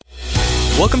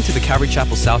Welcome to the Calvary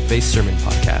Chapel South Bay Sermon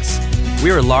Podcast. We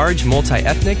are a large,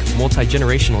 multi-ethnic,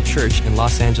 multi-generational church in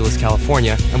Los Angeles,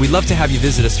 California, and we'd love to have you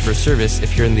visit us for a service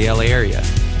if you're in the LA area.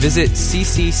 Visit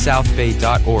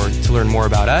ccsouthbay.org to learn more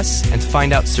about us and to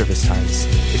find out service times.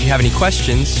 If you have any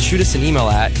questions, shoot us an email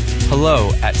at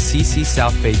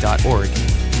hello@ccsouthbay.org.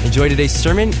 Enjoy today's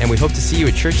sermon, and we hope to see you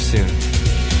at church soon.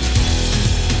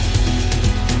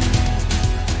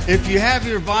 If you have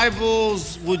your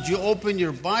Bibles, would you open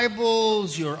your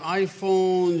Bibles, your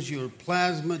iPhones, your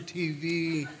plasma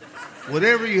TV,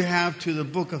 whatever you have, to the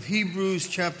book of Hebrews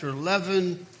chapter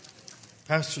 11.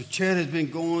 Pastor Chet has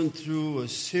been going through a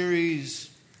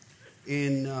series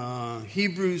in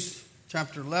Hebrews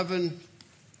chapter 11.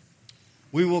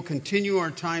 We will continue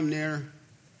our time there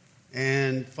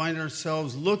and find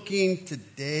ourselves looking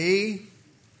today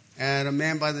at a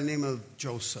man by the name of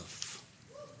Joseph.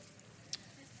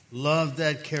 Love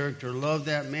that character, love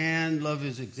that man, love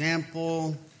his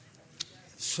example.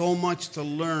 So much to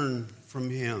learn from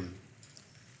him.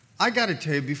 I got to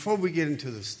tell you, before we get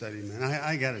into the study, man,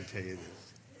 I got to tell you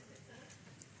this.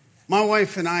 My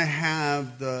wife and I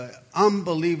have the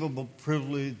unbelievable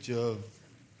privilege of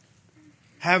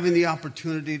having the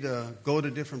opportunity to go to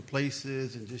different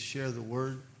places and just share the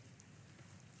word.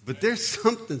 But there's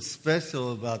something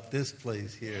special about this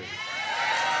place here.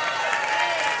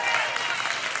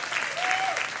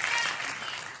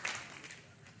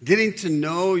 Getting to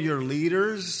know your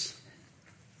leaders,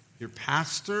 your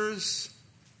pastors,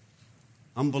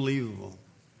 unbelievable.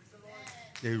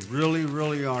 They really,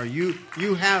 really are. You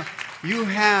have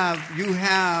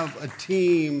a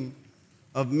team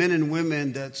of men and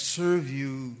women that serve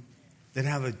you, that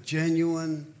have a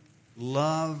genuine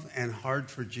love and heart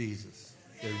for Jesus.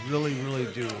 They really,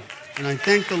 really do. And I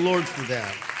thank the Lord for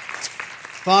that.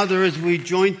 Father, as we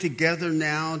join together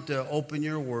now to open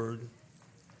your word,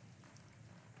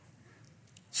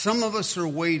 some of us are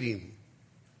waiting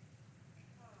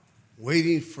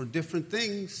for different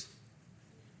things.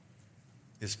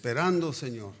 Esperando,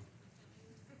 Señor.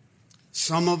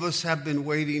 Some of us have been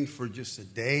waiting for just a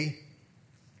day.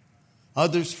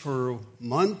 Others for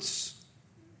months.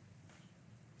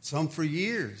 Some for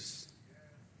years.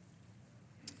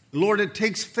 Lord, it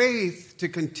takes faith to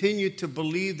continue to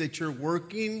believe that you're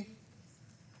working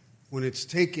when it's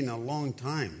taking a long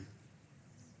time.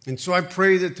 And so I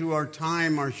pray that through our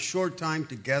time, our short time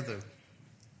together,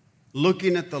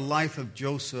 looking at the life of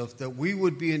Joseph, that we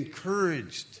would be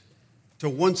encouraged to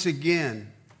once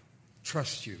again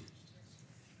trust you.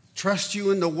 Trust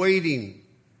you in the waiting.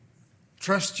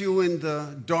 Trust you in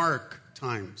the dark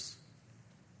times.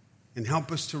 And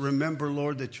help us to remember,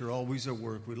 Lord, that you're always at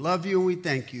work. We love you and we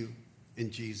thank you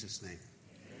in Jesus' name.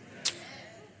 Amen.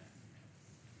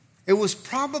 It was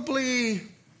probably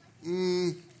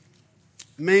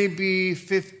maybe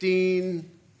 15,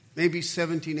 maybe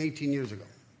 17, 18 years ago.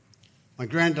 My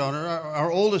granddaughter,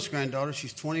 our oldest granddaughter,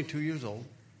 she's 22 years old.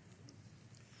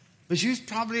 But she was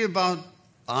probably about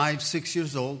 5, 6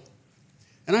 years old.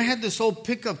 And I had this old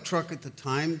pickup truck at the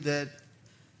time that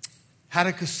had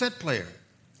a cassette player.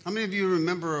 How many of you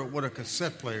remember what a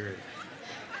cassette player is?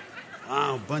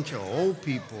 Wow, a bunch of old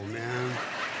people, man.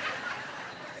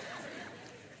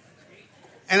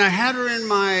 And I had her in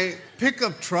my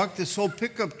pickup truck, this old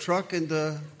pickup truck, in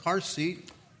the car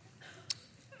seat.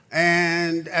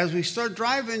 And as we start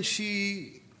driving,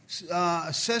 she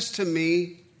says to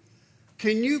me,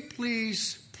 "Can you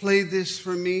please play this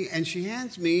for me?" And she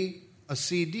hands me a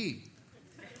CD.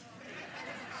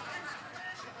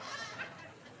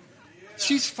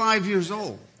 She's 5 years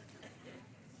old.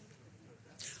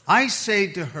 I say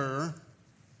to her,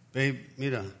 "Babe,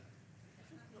 mira,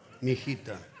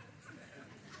 mijita.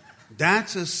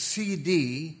 That's a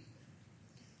CD.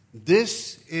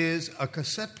 This is a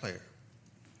cassette player.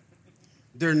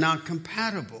 They're not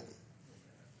compatible.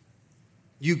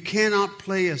 You cannot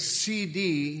play a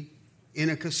CD in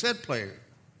a cassette player."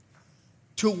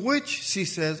 To which she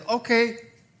says, "Okay,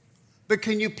 but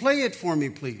can you play it for me,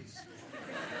 please?"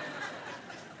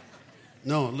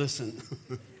 No, listen.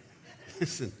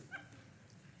 Listen.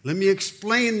 Let me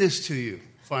explain this to you,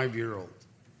 5-year-old.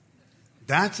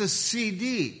 That's a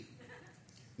CD.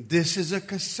 This is a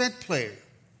cassette player.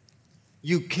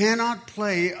 You cannot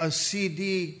play a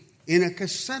CD in a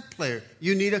cassette player.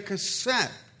 You need a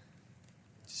cassette.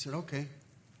 She said, "Okay.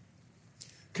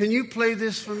 Can you play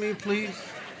this for me, please?"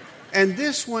 And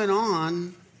this went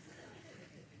on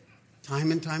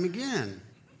time and time again.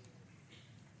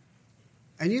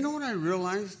 And you know what I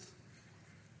realized?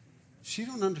 She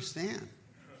don't understand.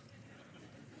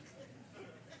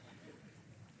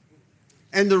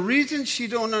 And the reason she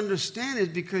don't understand is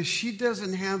because she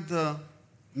doesn't have the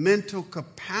mental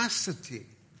capacity.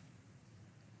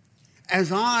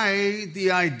 The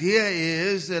idea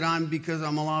is that because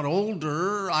I'm a lot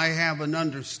older, I have an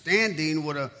understanding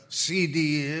what a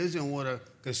CD is and what a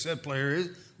cassette player is,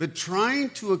 but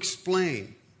trying to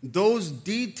explain those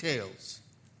details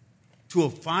to a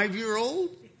 5-year-old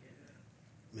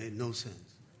made no sense.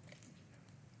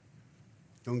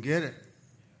 Don't get it.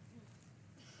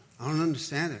 I don't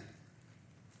understand it.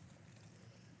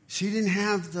 She didn't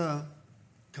have the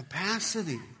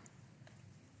capacity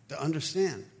to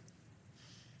understand.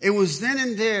 It was then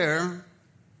and there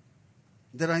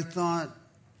that I thought,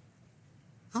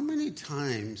 how many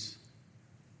times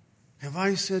have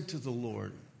I said to the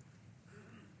Lord,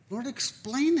 Lord,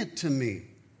 explain it to me.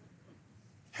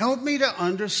 Help me to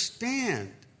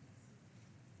understand.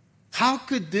 How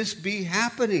could this be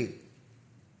happening?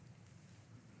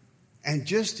 And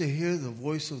just to hear the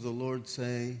voice of the Lord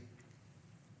say,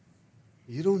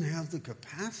 you don't have the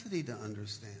capacity to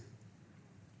understand.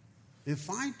 If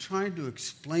I tried to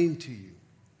explain to you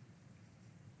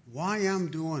why I'm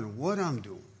doing what I'm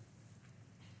doing,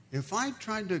 if I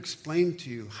tried to explain to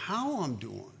you how I'm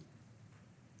doing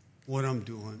what I'm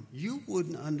doing, you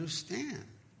wouldn't understand.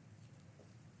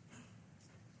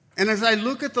 And as I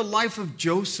look at the life of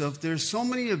Joseph, there's so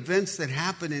many events that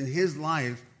happen in his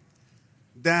life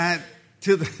that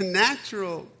to the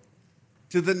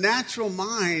natural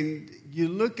mind, you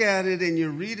look at it and you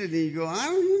read it and you go, I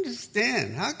don't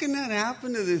understand. How can that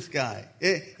happen to this guy?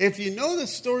 If you know the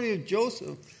story of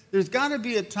Joseph, there's got to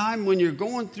be a time when you're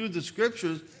going through the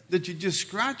scriptures that you just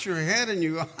scratch your head and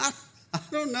you go, I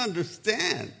don't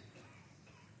understand.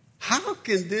 How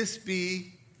can this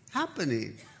be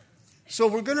happening? So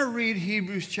we're going to read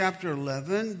Hebrews chapter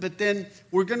 11, but then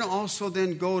we're going to also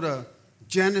then go to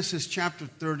Genesis chapter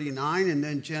 39 and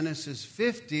then Genesis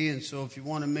 50. And so if you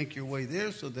want to make your way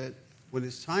there so that when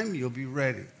it's time, you'll be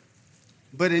ready.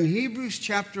 But in Hebrews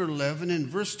chapter 11 and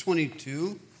verse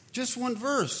 22, just one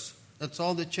verse. That's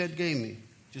all that Ched gave me.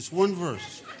 Just one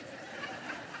verse.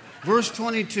 Verse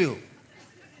 22.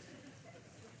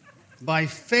 By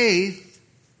faith,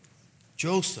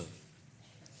 Joseph,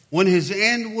 when his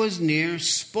end was near,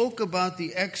 spoke about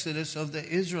the exodus of the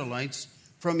Israelites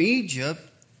from Egypt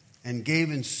and gave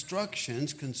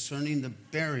instructions concerning the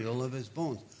burial of his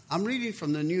bones. I'm reading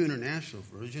from the New International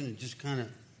Version. It just kind of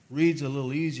reads a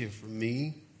little easier for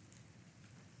me.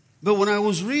 But when I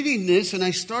was reading this and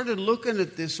I started looking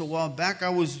at this a while back, I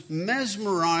was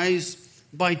mesmerized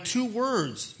by two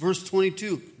words. Verse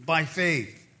 22, by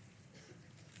faith.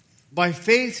 By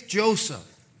faith, Joseph.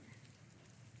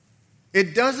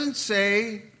 It doesn't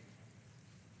say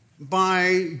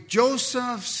by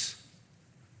Joseph's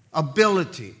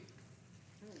ability.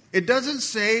 It doesn't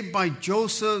say by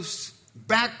Joseph's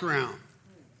background.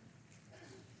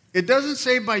 It doesn't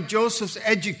say by Joseph's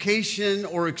education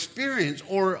or experience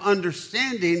or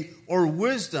understanding or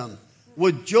wisdom.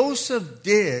 What Joseph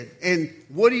did and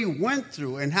what he went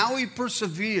through and how he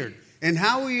persevered and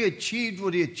how he achieved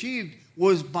what he achieved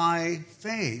was by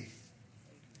faith.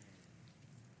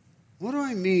 What do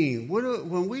I mean?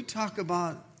 When we talk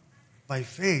about by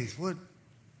faith, what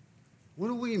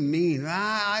do we mean?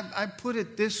 I put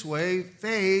it this way.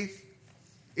 Faith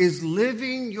is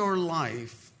living your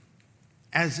life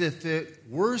as if it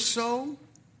were so,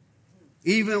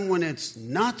 even when it's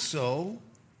not so,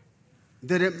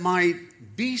 that it might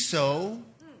be so,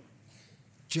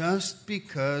 just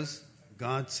because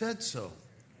God said so.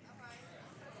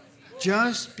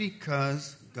 Just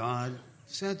because God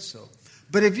said so.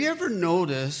 But have you ever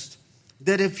noticed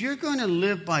that if you're going to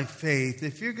live by faith,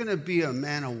 if you're going to be a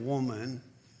man, a woman,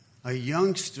 a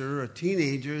youngster, a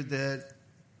teenager that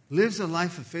lives a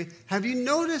life of faith, have you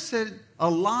noticed that a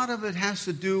lot of it has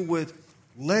to do with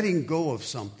letting go of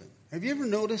something? Have you ever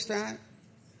noticed that?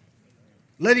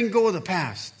 Letting go of the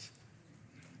past.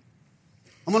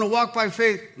 I'm going to walk by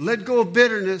faith. Let go of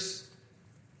bitterness.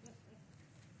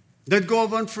 Let go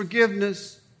of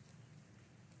unforgiveness.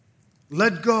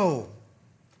 Let go.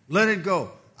 Let it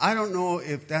go. I don't know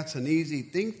if that's an easy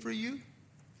thing for you,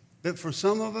 but for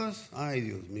some of us, ay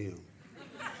Dios mío.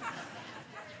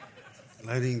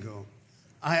 Letting go.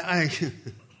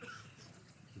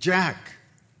 Jack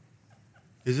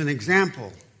is an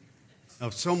example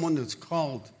of someone that's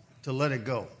called to let it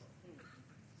go.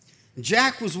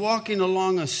 Jack was walking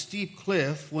along a steep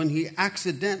cliff when he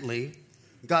accidentally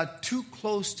got too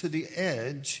close to the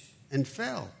edge and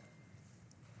fell.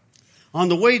 On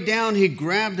the way down, he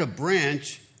grabbed a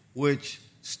branch, which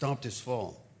stopped his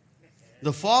fall.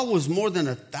 The fall was more than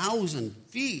 1,000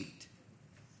 feet.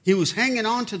 He was hanging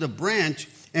on to the branch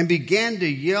and began to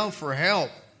yell for help.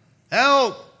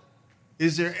 Help!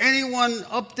 Is there anyone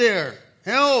up there?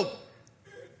 help!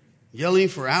 Yelling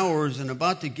for hours and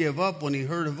about to give up when he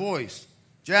heard a voice.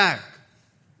 Jack,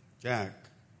 Jack,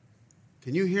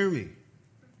 can you hear me?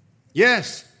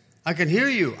 Yes, I can hear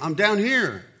you. I'm down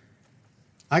here.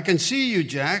 I can see you,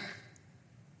 Jack.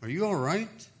 Are you all right?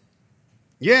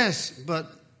 Yes,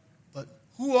 but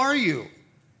who are you?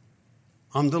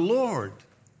 I'm the Lord,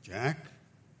 Jack.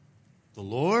 The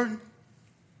Lord?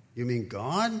 You mean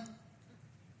God?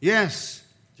 Yes,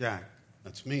 Jack,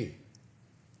 that's me.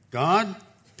 God,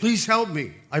 please help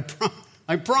me.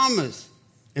 I promise.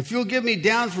 If you'll get me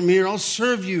down from here, I'll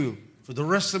serve you for the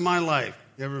rest of my life.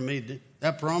 You ever made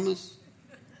that promise?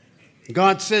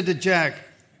 God said to Jack,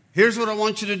 here's what I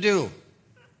want you to do.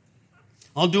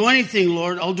 I'll do anything,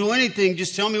 Lord. I'll do anything.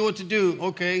 Just tell me what to do.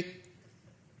 Okay.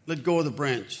 Let go of the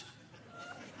branch.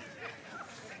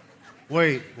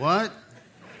 Wait, what?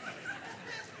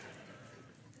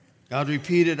 God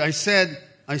repeated, I said,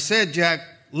 Jack,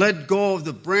 let go of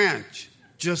the branch.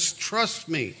 Just trust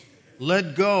me.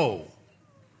 Let go.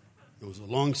 There was a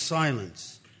long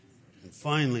silence. And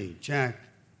finally, Jack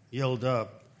yelled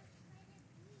up,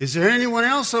 is there anyone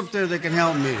else up there that can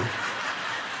help me?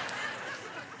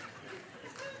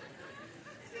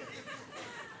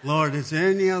 Lord, is there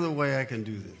any other way I can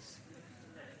do this?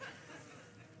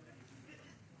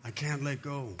 I can't let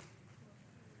go.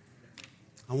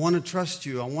 I want to trust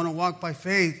you. I want to walk by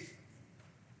faith,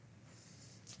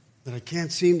 but I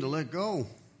can't seem to let go.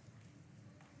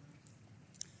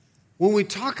 When we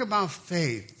talk about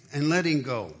faith and letting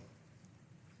go,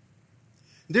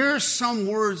 there are some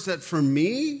words that for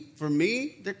me,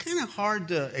 they're kind of hard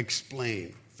to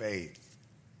explain. Faith.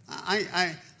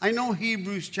 I know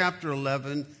Hebrews chapter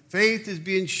 11, faith is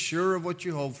being sure of what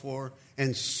you hope for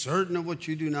and certain of what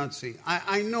you do not see.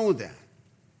 I know that.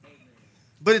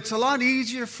 But it's a lot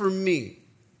easier for me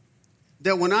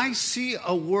that when I see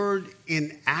a word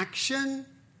in action,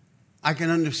 I can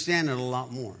understand it a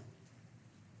lot more.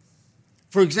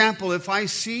 For example, if I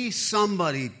see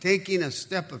somebody taking a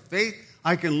step of faith,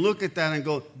 I can look at that and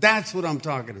go, that's what I'm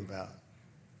talking about,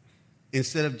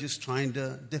 instead of just trying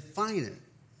to define it.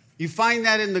 You find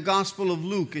that in the Gospel of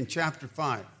Luke in chapter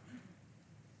 5.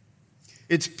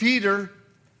 It's Peter.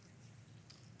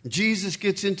 Jesus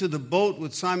gets into the boat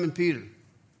with Simon Peter.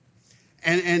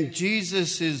 And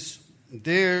Jesus is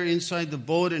there inside the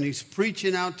boat, and he's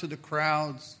preaching out to the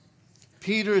crowds.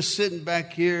 Peter is sitting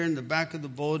back here in the back of the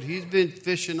boat. He's been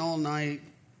fishing all night.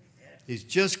 He's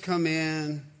just come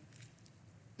in.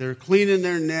 They're cleaning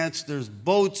their nets. There's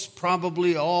boats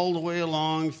probably all the way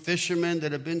along, fishermen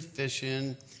that have been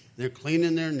fishing. They're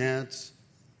cleaning their nets.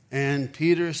 And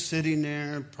Peter's sitting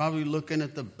there, probably looking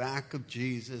at the back of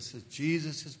Jesus as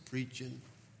Jesus is preaching.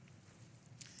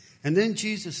 And then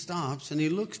Jesus stops and he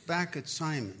looks back at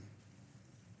Simon.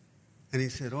 And he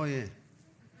said, oh yeah,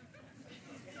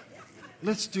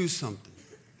 let's do something.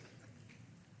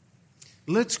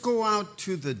 Let's go out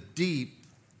to the deep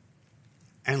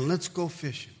and let's go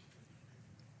fishing.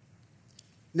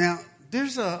 Now,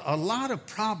 there's a lot of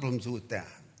problems with that.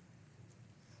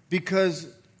 Because,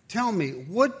 tell me,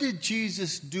 what did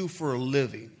Jesus do for a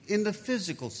living in the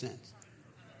physical sense?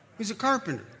 He's a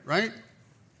carpenter, right?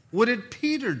 What did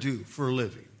Peter do for a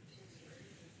living?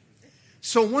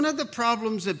 So one of the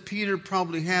problems that Peter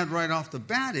probably had right off the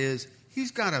bat is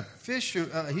he's got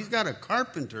a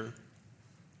carpenter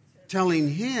telling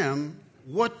him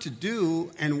what to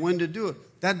do and when to do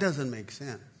it. That doesn't make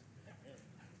sense.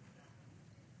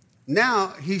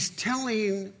 Now he's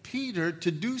telling Peter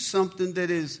to do something that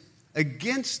is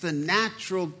against the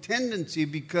natural tendency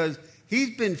because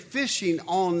he's been fishing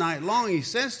all night long. He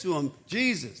says to him,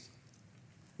 Jesus,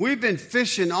 we've been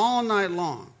fishing all night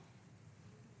long.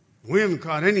 We haven't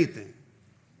caught anything.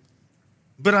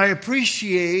 But I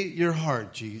appreciate your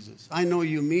heart, Jesus. I know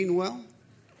you mean well,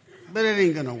 but it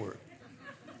ain't going to work.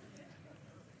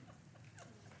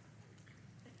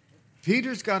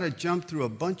 Peter's got to jump through a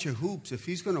bunch of hoops if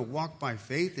he's going to walk by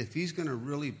faith, if he's going to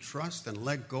really trust and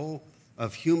let go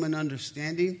of human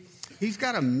understanding. He's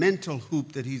got a mental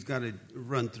hoop that he's got to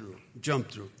jump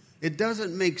through. It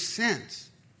doesn't make sense.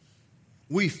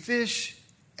 We fish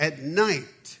at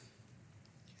night.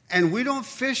 And we don't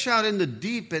fish out in the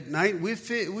deep at night. We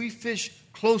fish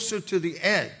closer to the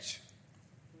edge.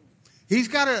 He's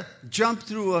got to jump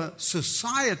through a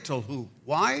societal hoop.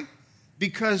 Why?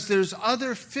 Because there's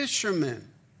other fishermen,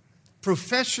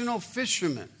 professional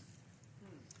fishermen,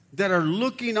 that are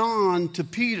looking on to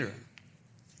Peter.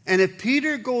 And if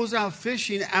Peter goes out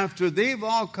fishing after they've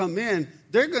all come in,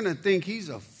 they're going to think he's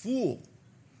a fool.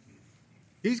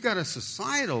 He's got a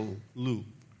societal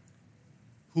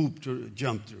hoop to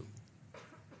jump through.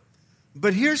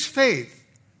 But here's faith.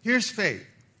 Here's faith.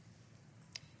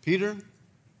 Peter,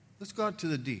 let's go out to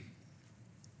the deep.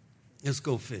 Let's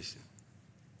go fishing.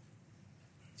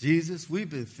 Jesus, we've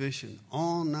been fishing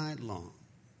all night long.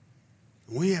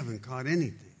 And we haven't caught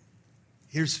anything.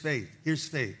 Here's faith. Here's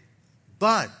faith.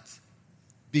 But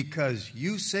because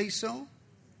you say so,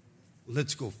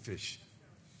 let's go fishing.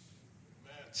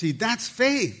 See, that's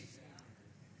faith.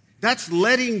 That's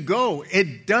letting go.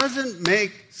 It doesn't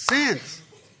make sense.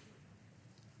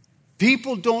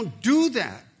 People don't do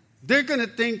that. They're going to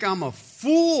think I'm a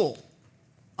fool.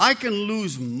 I can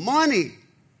lose money.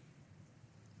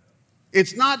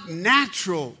 It's not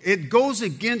natural. It goes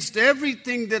against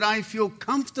everything that I feel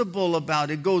comfortable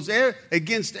about. It goes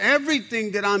against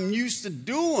everything that I'm used to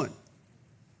doing.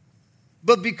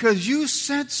 But because you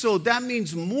said so, that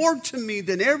means more to me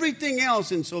than everything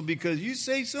else. And so because you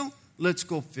say so, let's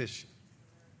go fishing.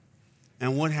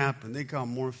 And what happened? They caught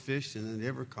more fish than they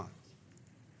ever caught.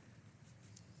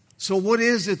 So what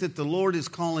is it that the Lord is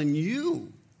calling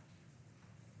you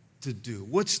to do?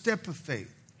 What step of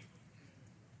faith?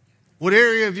 What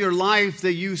area of your life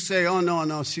that you say, oh,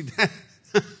 no, see,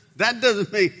 that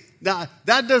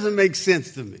doesn't make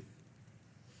sense to me.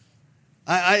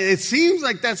 It seems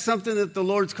like that's something that the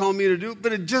Lord's called me to do,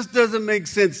 but it just doesn't make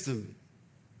sense to me.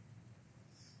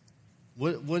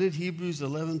 What did Hebrews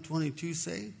 11:22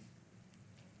 say?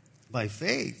 By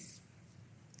faith,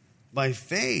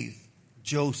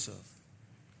 Joseph,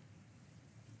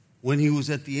 when he was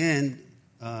at the end,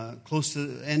 close to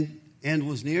the end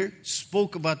was near,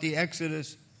 spoke about the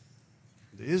Exodus,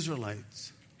 the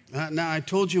Israelites. Now, I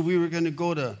told you we were going to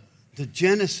go to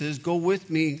Genesis. Go with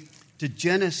me to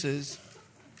Genesis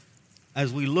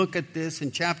as we look at this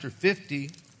in chapter 50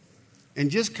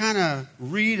 and just kind of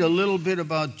read a little bit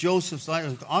about Joseph's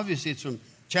life. Obviously, it's from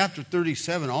chapter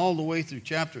 37 all the way through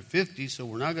chapter 50, so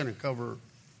we're not going to cover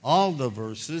all the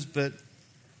verses. But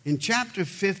in chapter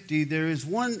 50, there is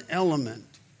one element.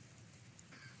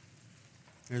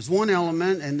 There's one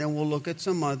element, and then we'll look at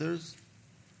some others.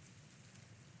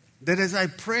 That as I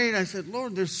prayed, I said,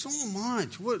 Lord, there's so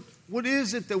much. What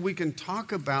is it that we can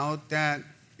talk about that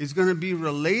is going to be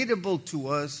relatable to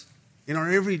us in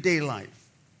our everyday life?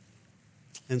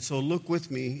 And so look with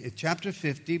me at chapter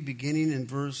 50, beginning in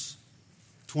verse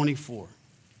 24.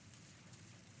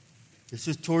 This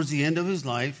is towards the end of his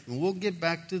life, and we'll get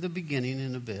back to the beginning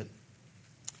in a bit.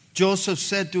 Joseph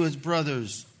said to his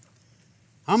brothers,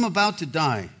 I'm about to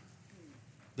die,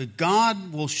 but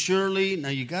God will surely, now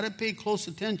you got to pay close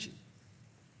attention.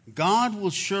 God will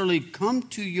surely come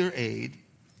to your aid,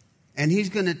 and he's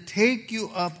going to take you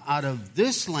up out of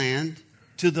this land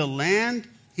to the land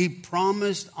he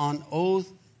promised on oath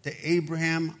to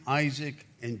Abraham, Isaac,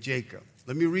 and Jacob.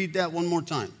 Let me read that one more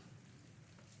time.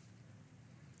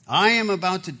 I am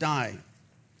about to die,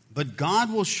 but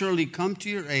God will surely come to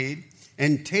your aid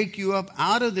and take you up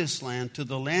out of this land to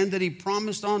the land that he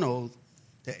promised on oath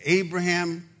to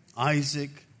Abraham, Isaac,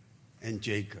 and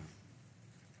Jacob.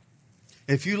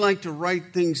 If you like to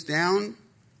write things down,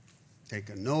 take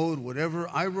a note, whatever,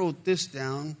 I wrote this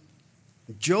down.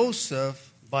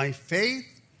 Joseph, by faith,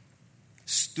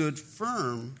 stood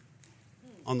firm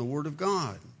on the word of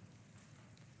God.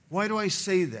 Why do I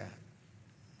say that?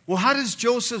 Well, how does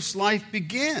Joseph's life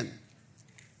begin?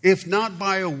 If not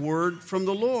by a word from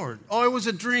the Lord. Oh, it was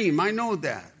a dream. I know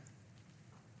that.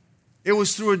 It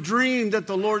was through a dream that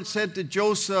the Lord said to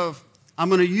Joseph, I'm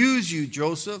going to use you,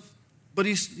 Joseph. But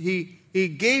he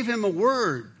gave him a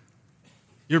word.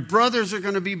 Your brothers are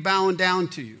going to be bowing down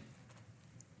to you.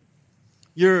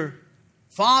 Your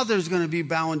father's going to be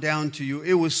bowing down to you.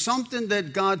 It was something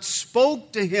that God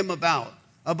spoke to him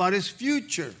about his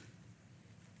future.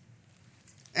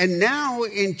 And now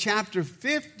in chapter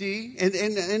 50, and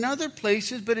in other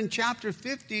places, but in chapter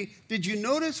 50, did you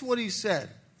notice what he said?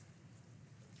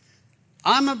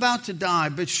 I'm about to die,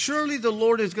 but surely the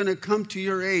Lord is going to come to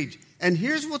your aid. And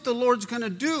here's what the Lord's going to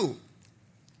do.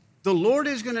 The Lord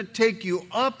is going to take you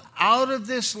up out of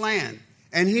this land,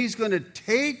 and he's going to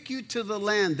take you to the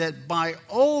land that by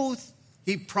oath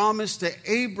he promised to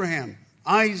Abraham,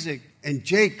 Isaac, and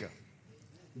Jacob.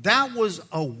 That was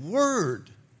a word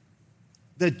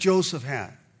that Joseph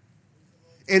had.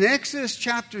 In Exodus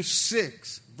chapter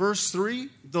 6, verse 3,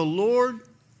 the Lord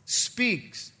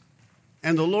speaks.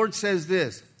 And the Lord says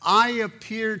this, I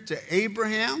appeared to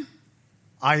Abraham,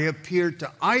 I appeared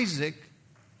to Isaac,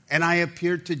 and I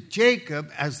appeared to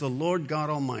Jacob as the Lord God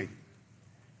Almighty.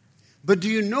 But do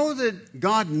you know that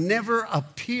God never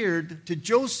appeared to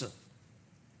Joseph?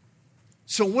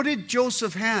 So what did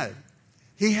Joseph have?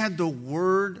 He had the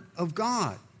Word of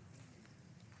God.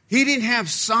 He didn't have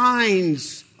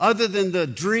signs other than the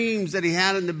dreams that he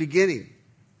had in the beginning.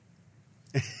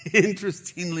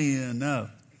 Interestingly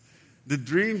enough, the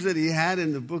dreams that he had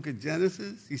in the book of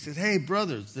Genesis, he said, hey,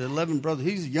 brothers, the 11 brothers,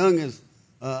 he's the youngest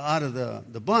out of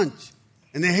the bunch.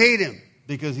 And they hate him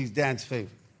because he's dad's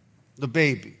favorite, the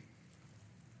baby.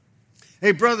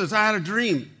 Hey, brothers, I had a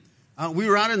dream. We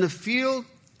were out in the field,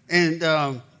 and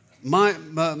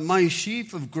my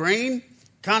sheaf of grain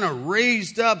kind of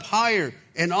raised up higher,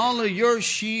 and all of your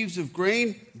sheaves of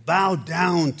grain bowed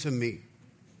down to me.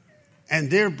 And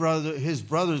his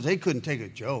brothers, they couldn't take a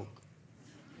joke.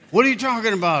 What are you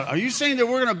talking about? Are you saying that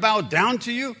we're going to bow down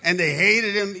to you? And they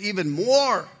hated him even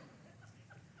more.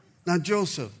 Now,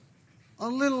 Joseph, a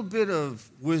little bit of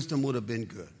wisdom would have been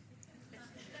good.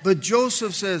 But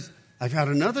Joseph says, I've had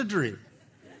another dream.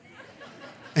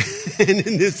 And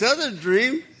in this other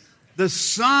dream, the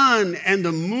sun and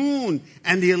the moon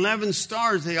and the 11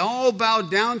 stars, they all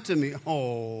bowed down to me.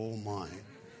 Oh, my.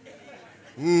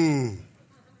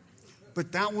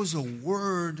 But that was a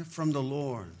word from the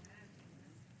Lord.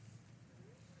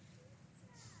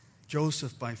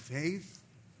 Joseph, by faith,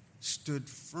 stood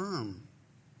firm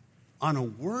on a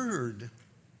word,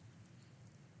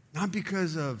 not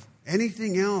because of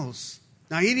anything else.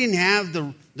 Now, he didn't have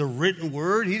the written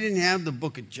word. He didn't have the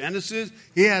book of Genesis.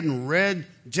 He hadn't read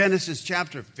Genesis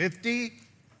chapter 50,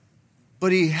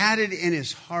 but he had it in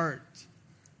his heart.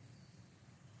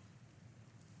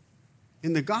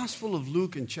 In the Gospel of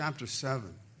Luke in chapter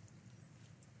 7,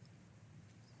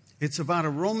 it's about a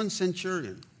Roman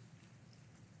centurion.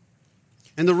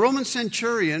 And the Roman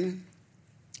centurion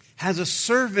has a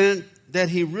servant that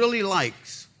he really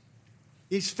likes.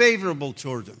 He's favorable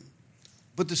toward him.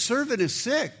 But the servant is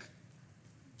sick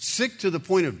to the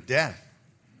point of death.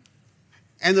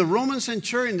 And the Roman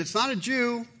centurion, that's not a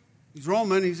Jew, he's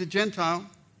Roman, he's a Gentile.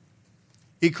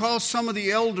 He calls some of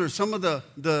the elders, some of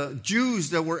the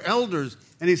Jews that were elders,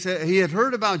 and he said he had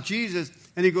heard about Jesus,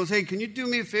 and he goes, hey, can you do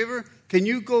me a favor? Can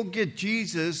you go get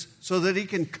Jesus so that he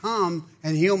can come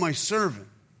and heal my servant?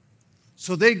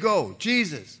 So they go.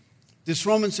 Jesus, this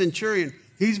Roman centurion,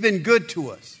 he's been good to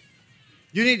us.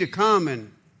 You need to come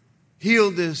and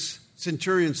heal this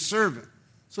centurion's servant.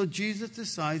 So Jesus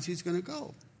decides he's going to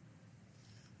go.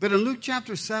 But in Luke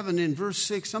chapter 7, in verse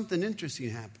 6, something interesting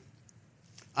happened.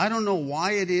 I don't know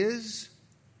why it is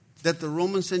that the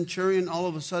Roman centurion all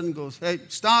of a sudden goes, hey,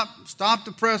 stop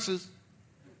the presses.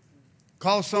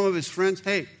 Call some of his friends.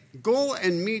 Hey, go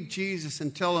and meet Jesus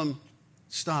and tell him,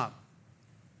 stop.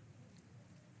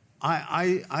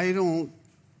 I don't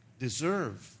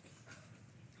deserve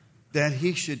that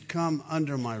he should come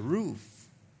under my roof.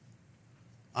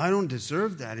 I don't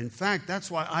deserve that. In fact, that's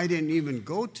why I didn't even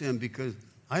go to him, because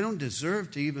I don't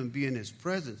deserve to even be in his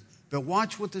presence. But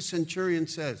watch what the centurion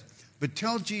says. But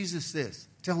tell Jesus this.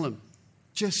 Tell him,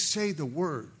 just say the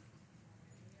word,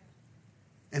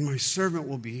 and my servant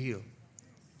will be healed.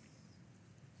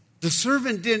 The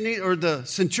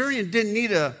centurion didn't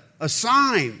need a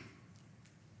sign.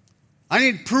 I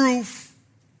need proof.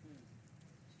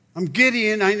 I'm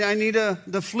Gideon. I need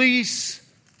the fleece.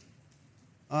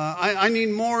 I need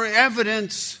more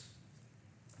evidence.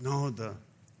 No, the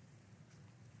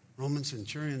Roman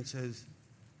centurion says,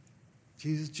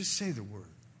 Jesus, just say the word.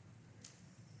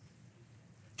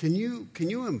 Can you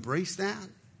embrace that?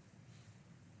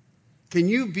 Can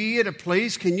you be at a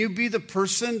place, can you be the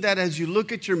person that as you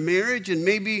look at your marriage and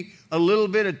maybe a little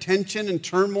bit of tension and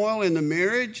turmoil in the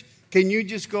marriage, can you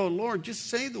just go, Lord, just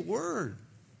say the word.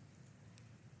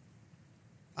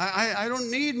 I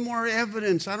don't need more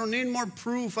evidence. I don't need more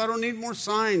proof. I don't need more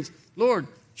signs. Lord,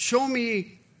 show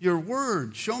me your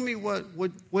word. Show me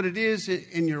what it is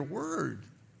in your word.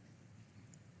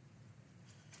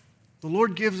 The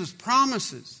Lord gives us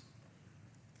promises.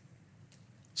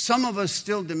 Some of us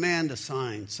still demand a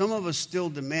sign. Some of us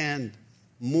still demand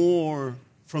more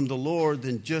from the Lord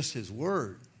than just his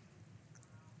word.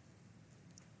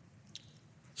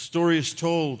 Story is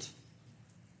told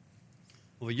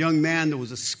of a young man that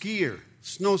was a skier,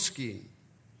 snow skiing.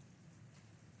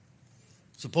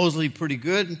 Supposedly pretty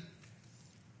good.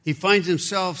 He finds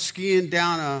himself skiing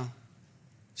down a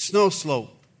snow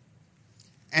slope.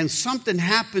 And something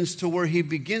happens to where he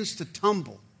begins to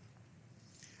tumble.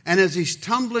 And as he's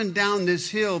tumbling down this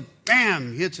hill,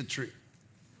 bam, hits a tree.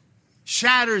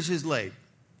 Shatters his leg.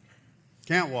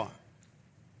 Can't walk.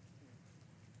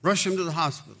 Rush him to the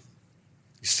hospital.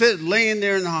 He's laying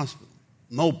there in the hospital,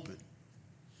 moping.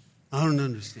 I don't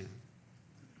understand.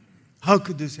 How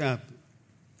could this happen?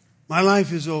 My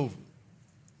life is over.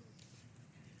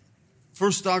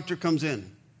 First doctor comes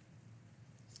in.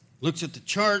 Looks at the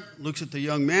chart, looks at the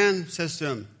young man, says to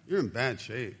him, you're in bad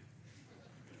shape.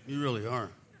 You really are.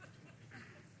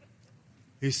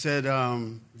 He said,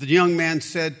 the young man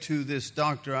said to this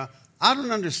doctor, I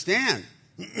don't understand.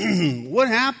 What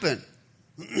happened?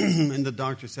 And the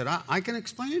doctor said, I can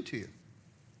explain it to you.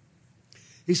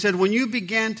 He said, when you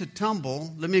began to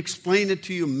tumble, let me explain it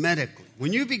to you medically.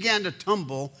 When you began to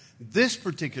tumble, this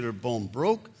particular bone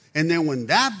broke. And then when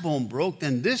that bone broke,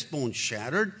 then this bone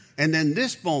shattered. And then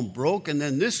this bone broke. And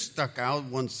then this stuck out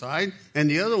one side. And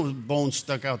the other bone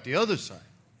stuck out the other side.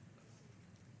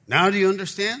 Now do you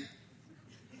understand?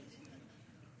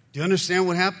 Do you understand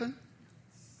what happened?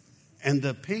 And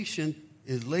the patient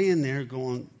is laying there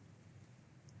going,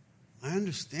 I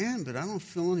understand, but I don't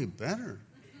feel any better.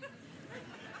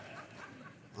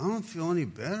 I don't feel any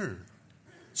better.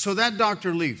 So that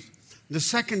doctor leaves. The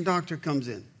second doctor comes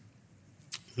in.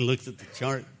 He looks at the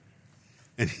chart.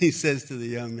 And he says to the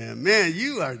young man, man,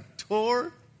 you are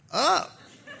tore up.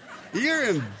 You're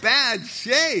in bad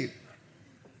shape.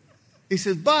 He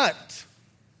says, but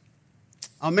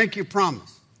I'll make you a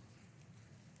promise.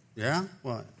 Yeah?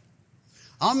 What?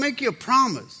 I'll make you a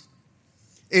promise.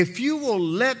 If you will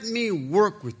let me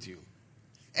work with you,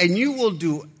 and you will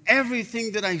do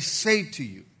everything that I say to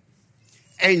you,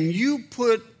 and you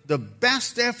put the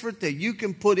best effort that you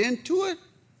can put into it,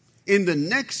 in the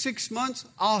next 6 months,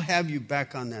 I'll have you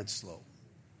back on that slope.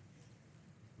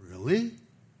 Really?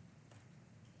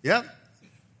 Yep.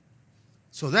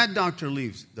 So that doctor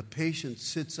leaves. The patient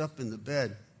sits up in the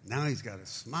bed. Now he's got a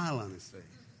smile on his face.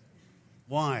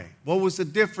 Why? What was the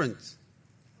difference?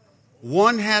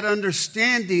 One had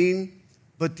understanding,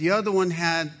 but the other one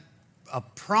had a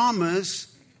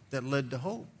promise that led to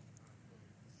hope.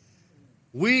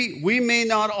 We may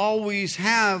not always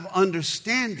have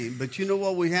understanding, but you know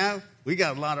what we have? We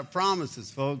got a lot of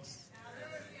promises, folks.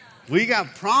 We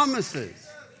got promises.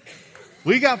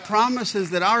 We got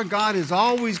promises that our God is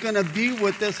always going to be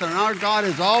with us and our God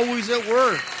is always at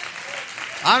work.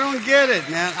 I don't get it,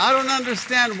 man. I don't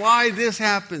understand why this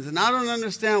happens and I don't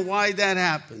understand why that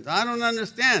happens. I don't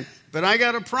understand, but I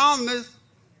got a promise.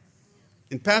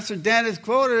 And Pastor Dan has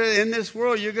quoted it, in this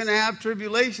world you're going to have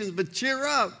tribulations, but cheer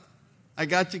up. I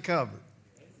got you covered.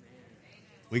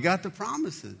 We got the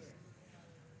promises.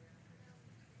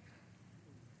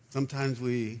 Sometimes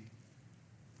we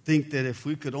think that if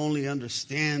we could only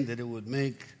understand that it would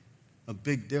make a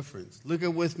big difference. Look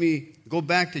at with me, go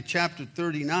back to chapter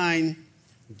 39,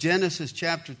 Genesis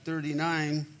chapter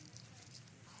 39.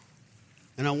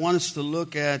 And I want us to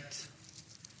look at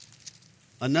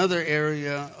another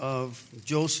area of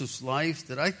Joseph's life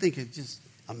that I think is just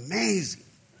amazing.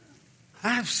 I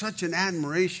have such an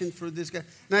admiration for this guy.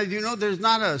 Now, you know, there's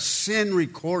not a sin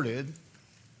recorded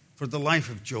for the life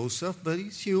of Joseph, but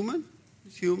he's human.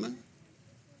 He's human.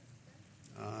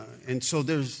 And so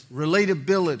there's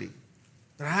relatability.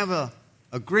 But I have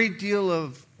a great deal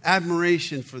of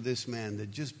admiration for this man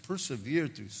that just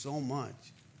persevered through so much.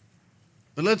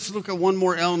 But let's look at one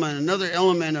more element, another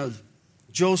element of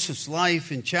Joseph's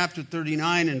life in chapter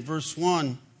 39 and verse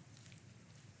 1.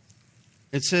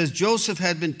 It says, Joseph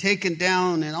had been taken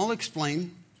down, and I'll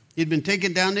explain. He'd been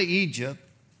taken down to Egypt.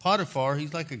 Potiphar,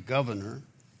 he's like a governor.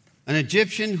 An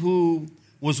Egyptian who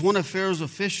was one of Pharaoh's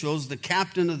officials, the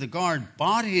captain of the guard,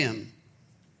 bought him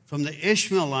from the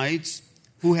Ishmaelites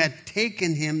who had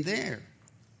taken him there.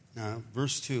 Now,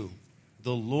 verse 2.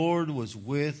 The Lord was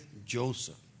with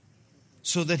Joseph,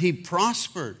 so that he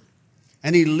prospered.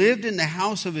 And he lived in the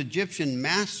house of Egyptian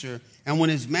master. And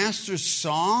when his master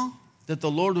saw that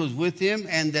the Lord was with him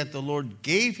and that the Lord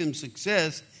gave him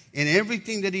success in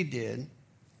everything that he did,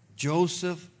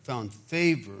 Joseph found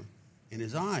favor in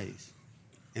his eyes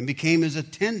and became his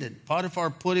attendant. Potiphar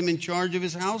put him in charge of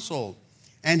his household,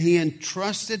 and he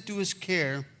entrusted to his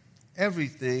care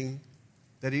everything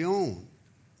that he owned.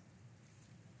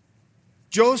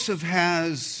 Joseph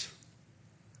has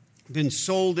been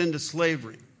sold into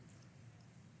slavery.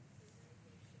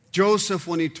 Joseph,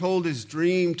 when he told his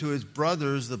dream to his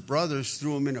brothers, the brothers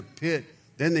threw him in a pit.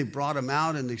 Then they brought him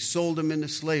out and they sold him into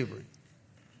slavery.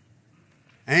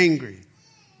 Angry,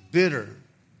 bitter.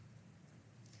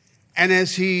 And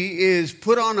as he is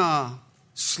put on a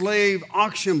slave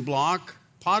auction block,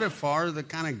 Potiphar, the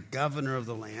kind of governor of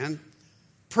the land,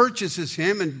 purchases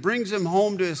him and brings him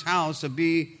home to his house to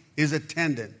be his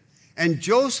attendant. And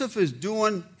Joseph is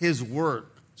doing his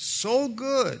work so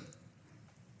good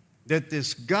that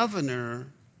this governor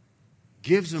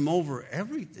gives him over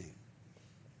everything.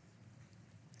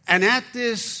 And at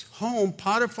this home,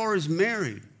 Potiphar is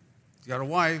married. He's got a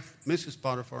wife, Mrs.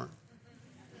 Potiphar.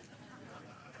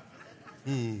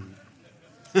 You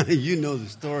know the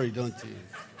story, don't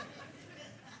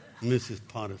you? Mrs.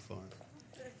 Potiphar.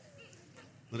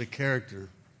 What a character.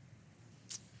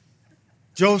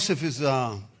 Joseph is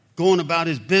going about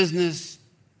his business,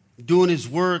 doing his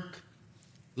work.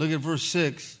 Look at verse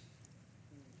 6.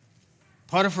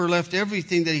 Potiphar left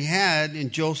everything that he had in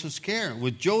Joseph's care.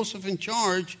 With Joseph in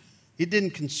charge, he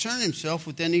didn't concern himself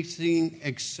with anything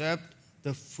except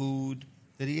the food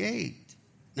that he ate.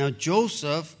 Now,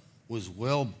 Joseph was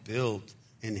well built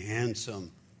and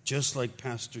handsome, just like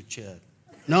Pastor Ched.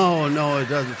 No, it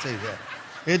doesn't say that.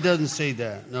 It doesn't say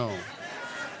that, no.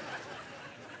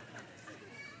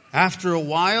 After a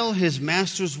while, his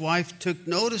master's wife took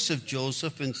notice of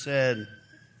Joseph and said,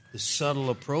 the subtle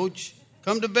approach,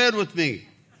 come to bed with me.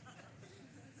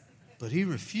 But he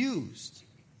refused.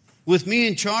 With me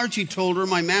in charge, he told her,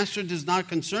 my master does not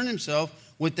concern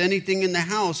himself with anything in the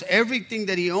house. Everything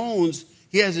that he owns,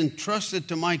 he has entrusted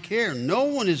to my care. No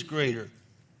one is greater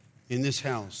in this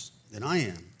house than I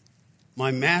am.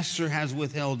 My master has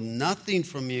withheld nothing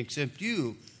from me except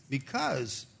you,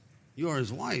 because you are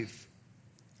his wife.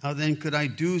 How then could I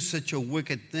do such a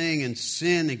wicked thing and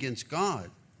sin against God?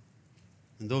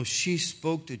 And though she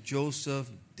spoke to Joseph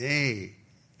day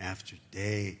after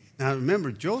day. Now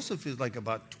remember, Joseph is like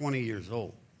about 20 years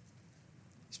old.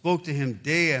 Spoke to him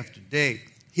day after day.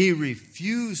 He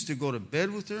refused to go to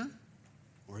bed with her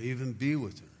or even be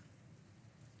with her.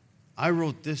 I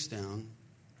wrote this down.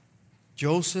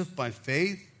 Joseph, by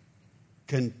faith,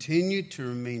 continued to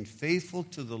remain faithful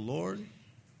to the Lord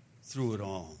through it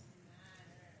all.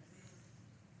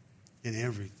 In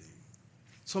everything.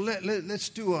 So let's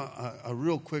do a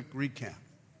real quick recap.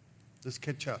 Let's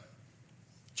catch up.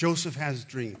 Joseph has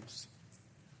dreams.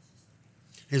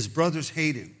 His brothers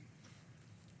hate him.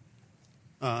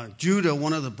 Judah,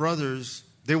 one of the brothers,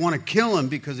 they want to kill him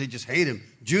because they just hate him.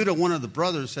 Judah, one of the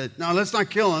brothers, said, no, let's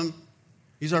not kill him.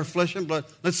 He's our flesh and blood.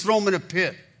 Let's throw him in a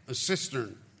pit, a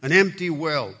cistern, an empty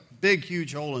well, big,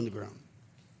 huge hole in the ground.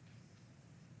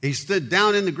 He stood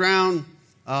down in the ground.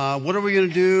 What are we going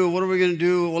to do? What are we going to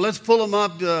do? Well, let's pull him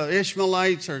up. The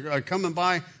Ishmaelites are coming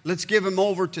by. Let's give him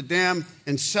over to them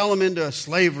and sell him into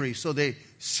slavery. So they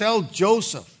sell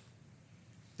Joseph.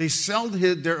 They sell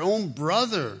their own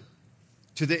brother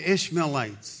to the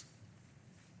Ishmaelites.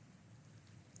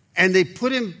 And they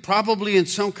put him probably in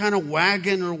some kind of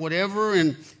wagon or whatever.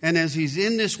 And as he's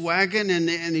in this wagon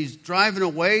and he's driving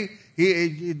away,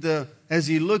 as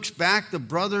he looks back, the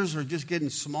brothers are just getting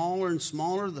smaller and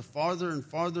smaller, the farther and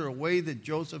farther away that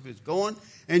Joseph is going.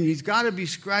 And he's got to be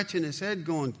scratching his head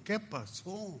going, ¿Qué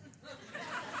pasó?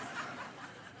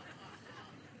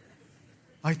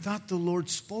 I thought the Lord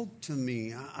spoke to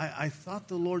me. I thought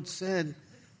the Lord said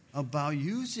about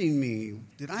using me.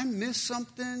 Did I miss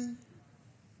something?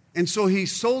 And so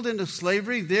he's sold into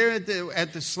slavery. There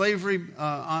at the slavery,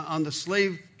 on the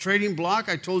slave trading block,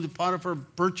 I told you Potiphar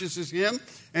purchases him.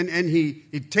 And he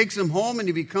takes him home and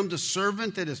he becomes a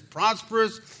servant that is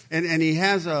prosperous. And he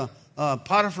has a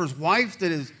Potiphar's wife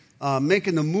that is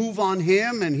making the move on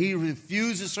him. And he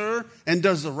refuses her and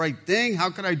does the right thing. How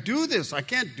could I do this? I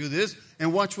can't do this.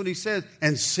 And watch what he says.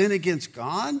 And sin against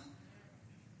God?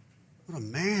 What a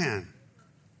man.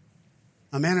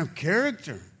 A man of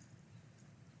character.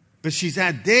 But she's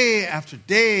had day after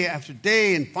day after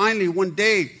day, and finally one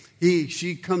day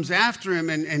she comes after him,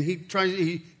 and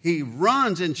he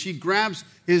runs, and she grabs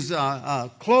his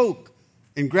cloak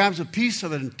and grabs a piece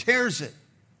of it and tears it,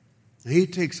 and he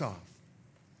takes off.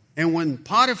 And when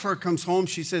Potiphar comes home,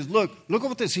 she says, "Look at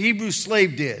what this Hebrew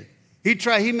slave did.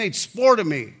 He made sport of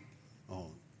me."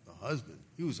 Oh, the husband,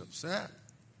 he was upset.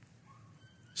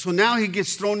 So now he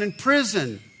gets thrown in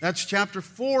prison. That's chapter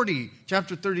 40,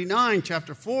 chapter 39,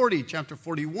 chapter 40, chapter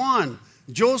 41.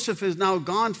 Joseph has now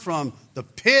gone from the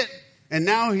pit, and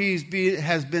now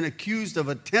has been accused of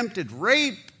attempted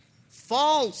rape,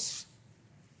 false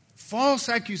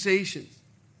accusations,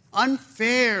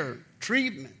 unfair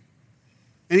treatment.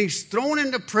 And he's thrown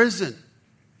into prison.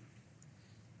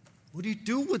 What do you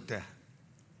do with that?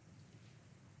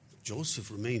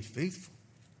 Joseph remained faithful.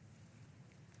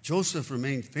 Joseph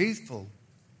remained faithful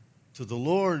to the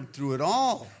Lord through it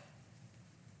all.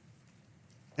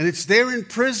 And it's there in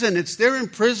prison. It's there in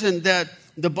prison that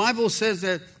the Bible says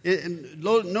that,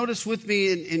 notice with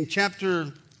me in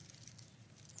chapter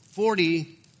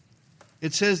 40,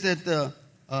 it says that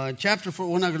chapter 4,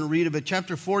 we're not going to read it, but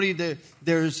chapter 40,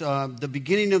 there's the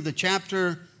beginning of the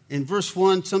chapter in verse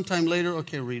 1, sometime later,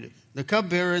 okay, read it. The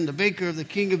cupbearer and the baker of the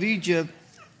king of Egypt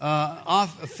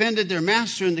offended their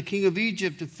master, and the king of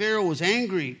Egypt, and Pharaoh was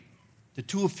angry. The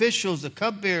two officials, the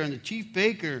cupbearer and the chief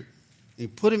baker, he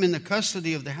put him in the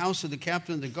custody of the house of the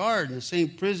captain of the guard in the same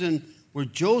prison where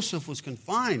Joseph was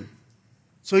confined.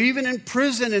 So even in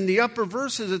prison, in the upper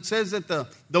verses, it says that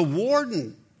the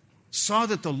warden saw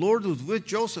that the Lord was with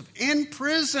Joseph in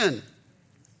prison.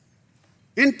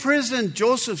 In prison,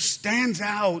 Joseph stands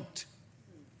out.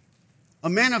 A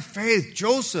man of faith,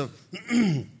 Joseph.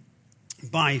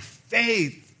 by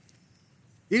faith,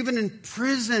 even in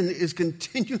prison, is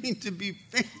continuing to be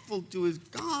faithful to his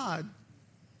God.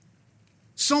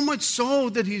 So much so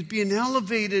that he's being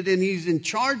elevated and he's in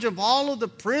charge of all of the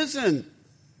prison.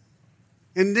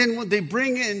 And then when they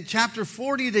bring in chapter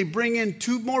 40, they bring in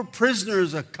 2 more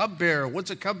prisoners, a cupbearer. What's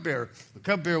a cupbearer? A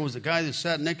cupbearer was a guy that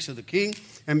sat next to the king,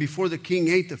 and before the king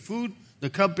ate the food, the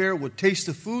cupbearer would taste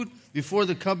the food. Before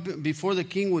the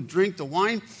king would drink the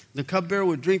wine, the cupbearer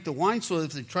would drink the wine. So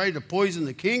if they tried to poison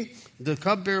the king, the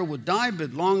cupbearer would die,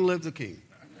 but long live the king.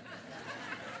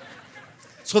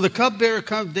 So the cupbearer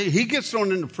comes, he gets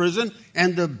thrown into prison,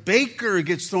 and the baker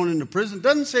gets thrown into prison.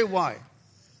 Doesn't say why.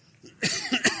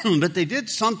 But they did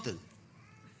something.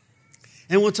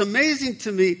 And what's amazing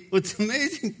to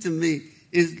me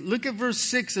is look at verse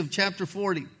 6 of chapter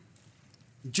 40.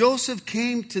 Joseph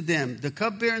came to them, the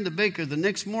cupbearer and the baker, the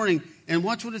next morning, and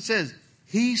watch what it says.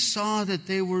 He saw that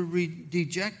they were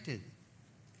dejected.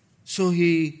 So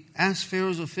he asked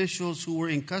Pharaoh's officials who were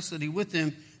in custody with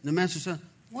him. The master said,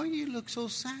 "Why do you look so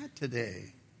sad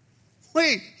today?"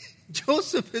 Wait,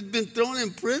 Joseph had been thrown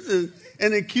in prison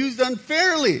and accused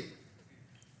unfairly.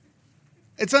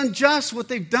 It's unjust what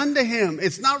they've done to him.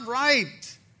 It's not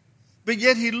right. But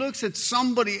yet he looks at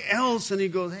somebody else and he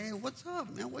goes, "Hey, what's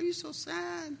up, man? Why are you so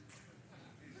sad?"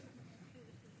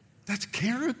 That's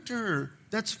character.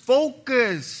 That's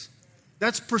focus.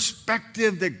 That's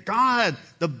perspective that God,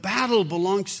 the battle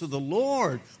belongs to the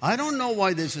Lord. I don't know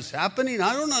why this is happening.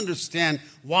 I don't understand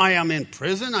why I'm in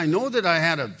prison. I know that I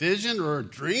had a vision or a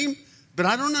dream, but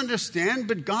I don't understand.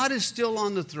 But God is still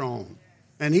on the throne.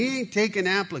 And he ain't taking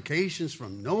applications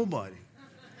from nobody.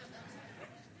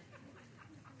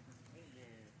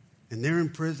 And they're in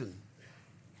prison.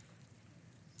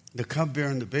 The cupbearer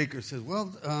and the baker says,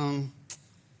 "Well,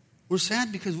 we're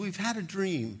sad because we've had a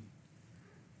dream."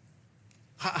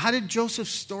 How did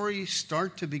Joseph's story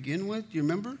start to begin with? Do you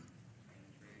remember?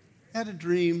 Had a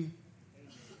dream.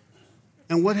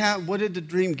 And what did the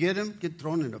dream get him? Get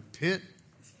thrown in a pit,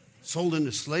 sold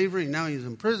into slavery, and now he's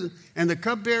in prison. And the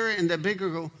cupbearer and the baker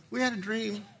go, "We had a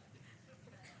dream."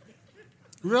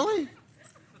 "Really?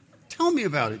 Tell me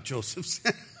about it," Joseph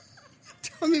said.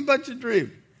 "Tell me about your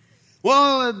dream."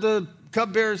 "Well, the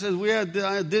cupbearer says, we had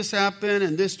this happen,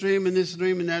 and this dream, and this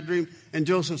dream, and that dream." And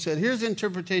Joseph said, "Here's the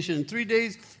interpretation. In 3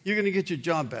 days, you're going to get your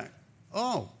job back."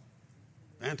 "Oh,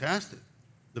 fantastic."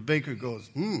 The baker goes,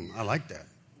 "I like that.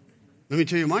 Let me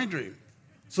tell you my dream."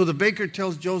 So the baker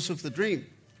tells Joseph the dream.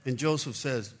 And Joseph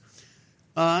says,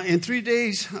 "In 3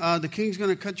 days, the king's going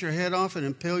to cut your head off and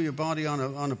impale your body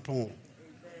on a pole."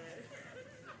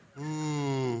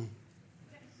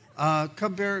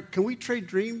 Cupbearer, can we trade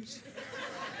dreams?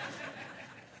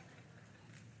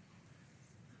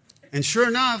 And sure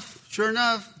enough,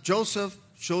 Joseph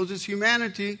shows his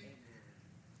humanity.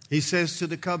 He says to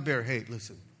the cupbearer, "Hey,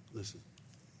 listen.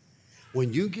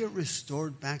 When you get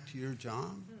restored back to your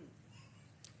job,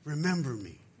 remember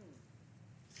me.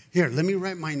 Here, let me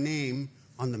write my name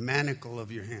on the manacle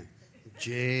of your hand.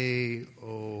 Jose.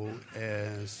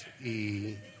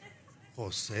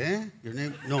 Jose? Your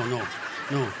name? No.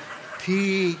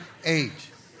 P-H.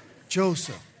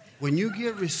 Joseph. When you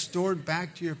get restored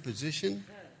back to your position,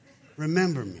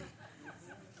 remember me."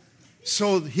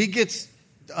 So he gets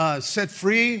set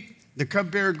free. The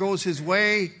cupbearer goes his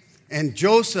way. And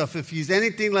Joseph, if he's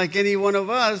anything like any one of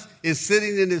us, is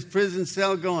sitting in his prison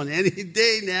cell going, "Any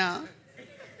day now.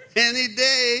 Any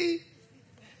day."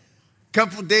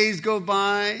 Couple days go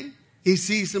by. He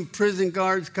sees some prison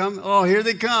guards come. "Oh, here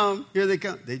they come.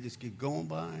 They just keep going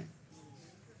by.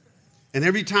 And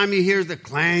every time he hears the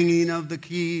clanging of the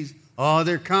keys, "Oh,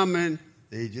 they're coming,"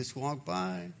 they just walk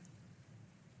by.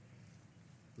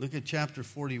 Look at chapter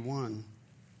 41.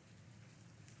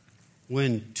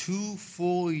 When 2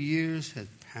 full years had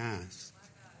passed,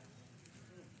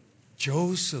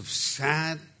 Joseph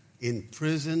sat in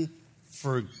prison,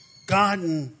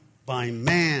 forgotten by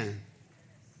man.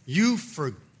 "You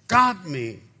forgot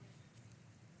me.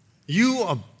 You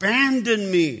abandoned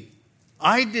me.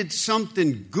 I did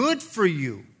something good for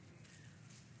you.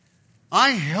 I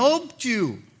helped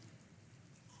you.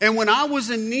 And when I was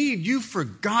in need, you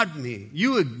forgot me.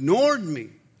 You ignored me."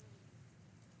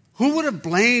 Who would have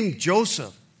blamed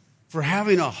Joseph for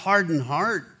having a hardened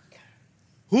heart?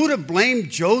 Who would have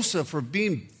blamed Joseph for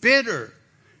being bitter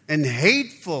and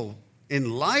hateful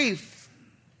in life?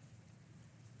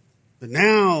 But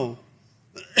now,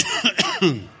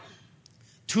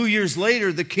 2 years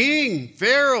later, the king,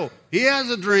 Pharaoh, he has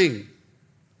a dream.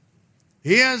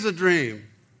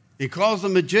 He calls the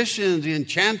magicians, the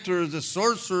enchanters, the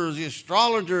sorcerers, the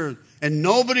astrologers, and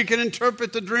nobody can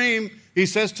interpret the dream. He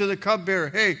says to the cupbearer,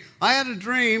 "Hey, I had a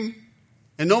dream,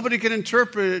 And nobody can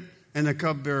interpret it. And the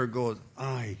cupbearer goes,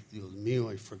 ay, Dios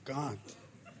mío, I forgot.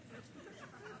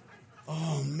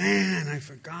 Oh, man, I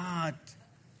forgot.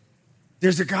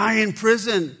 There's a guy in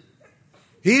prison.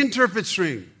 He interprets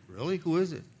dreams. Really? Who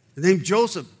is it? His name's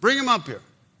Joseph. Bring him up here.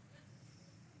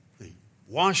 They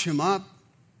wash him up,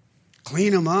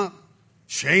 clean him up,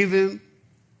 shave him.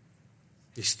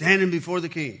 He's standing before the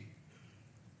king.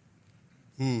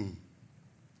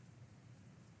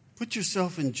 Put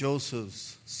yourself in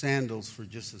Joseph's sandals for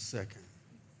just a second.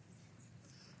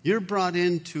 You're brought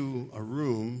into a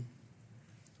room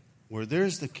where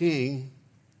there's the king,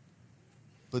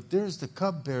 but there's the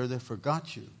cupbearer that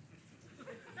forgot you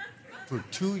for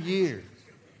 2 years.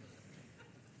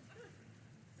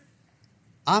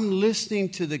 I'm listening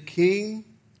to the king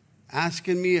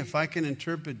asking me if I can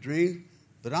interpret dreams,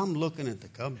 but I'm looking at the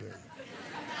cupbearer.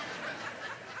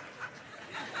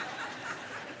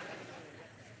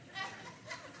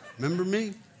 Remember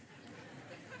me?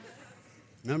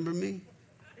 Remember me?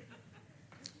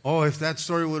 Oh, if that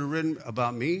story would have written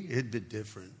about me, it'd be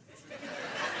different.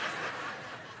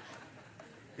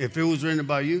 If it was written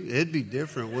about you, it'd be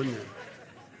different, wouldn't it?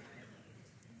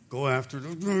 Go after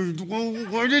them.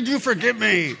 Why did you forget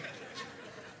me?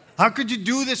 How could you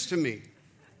do this to me?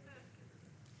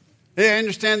 Hey, I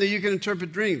understand that you can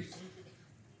interpret dreams.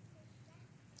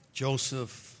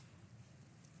 Joseph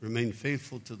remained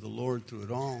faithful to the Lord through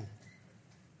it all.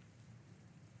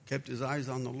 Kept his eyes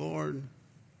on the Lord.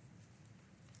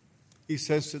 He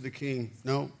says to the king,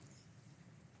 no,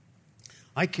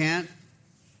 I can't.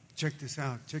 Check this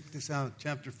out. Check this out.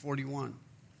 Chapter 41.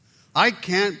 I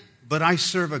can't, but I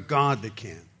serve a God that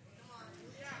can.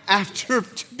 After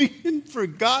being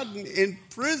forgotten in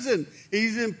prison,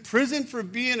 he's in prison for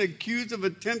being accused of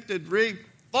attempted rape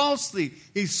falsely.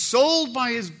 He's sold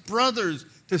by his brothers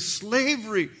to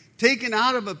slavery, taken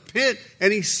out of a pit,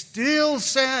 and he still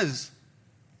says,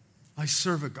 I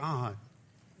serve a God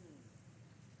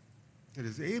that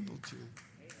is able to.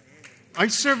 I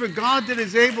serve a God that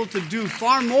is able to do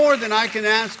far more than I can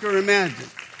ask or imagine.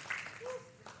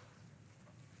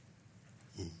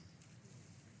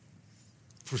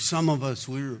 For some of us,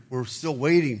 we're still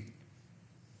waiting.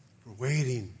 We're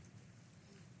waiting.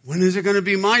 When is it going to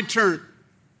be my turn?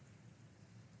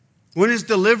 When is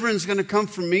deliverance going to come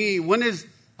for me? When is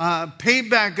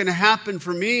payback going to happen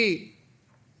for me?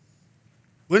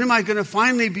 When am I going to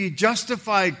finally be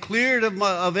justified, cleared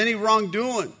of any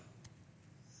wrongdoing?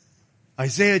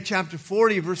 Isaiah chapter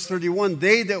 40, verse 31,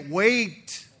 they that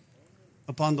wait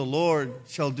upon the Lord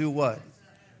shall do what?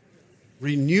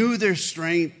 Renew their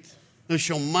strength. They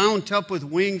shall mount up with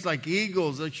wings like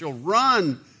eagles. They shall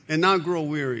run and not grow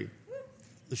weary.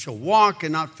 They shall walk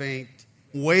and not faint.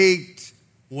 Wait,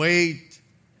 wait.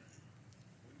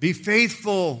 Be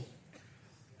faithful.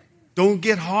 Don't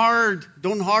get hard.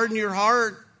 Don't harden your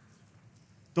heart.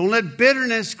 Don't let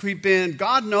bitterness creep in.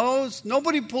 God knows.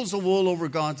 Nobody pulls the wool over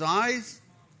God's eyes.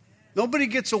 Nobody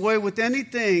gets away with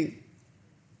anything.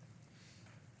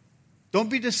 Don't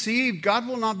be deceived. God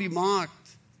will not be mocked.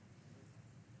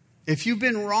 If you've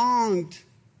been wronged,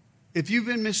 if you've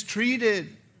been mistreated,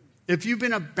 if you've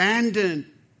been abandoned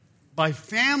by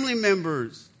family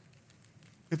members,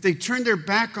 if they turn their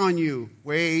back on you,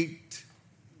 wait.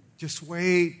 Just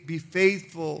wait. Be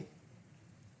faithful.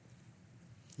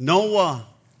 Noah.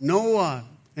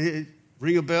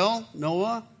 Ring a bell?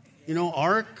 Noah?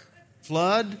 Ark?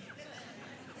 Flood?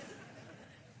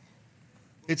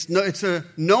 It's a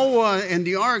Noah and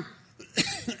the ark.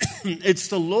 It's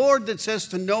the Lord that says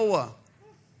to Noah,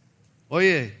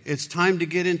 oye, it's time to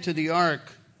get into the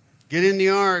ark. Get in the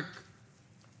ark.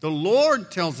 The Lord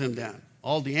tells him that.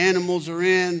 All the animals are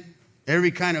in,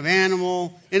 every kind of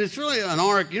animal. And it's really an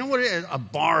ark. You know what it is? A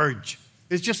barge.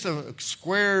 It's just a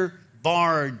square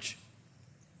barge.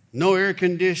 No air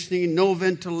conditioning, no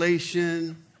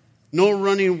ventilation, no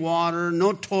running water,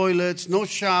 no toilets, no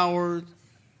showers.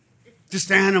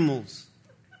 Just animals.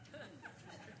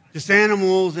 Just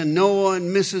animals and Noah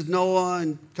and Mrs. Noah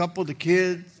and a couple of the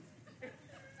kids.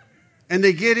 And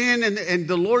they get in and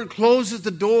the Lord closes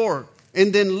the door.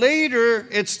 And then later,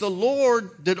 it's the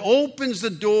Lord that opens the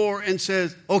door and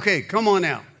says, okay, come on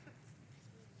out.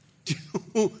 Do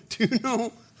you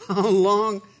know how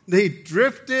long they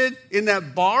drifted in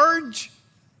that barge?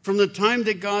 From the time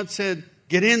that God said,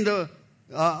 get in the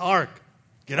ark.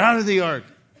 Get out of the ark.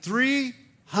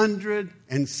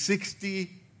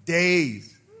 360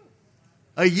 days.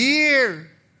 A year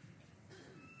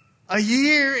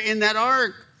in that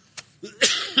ark.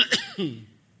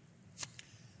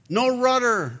 No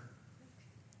rudder,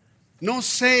 no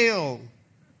sail,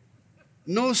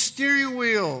 no steering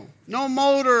wheel, no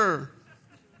motor.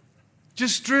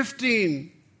 just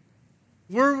drifting.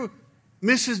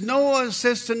 Mrs. Noah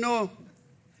says to Noah,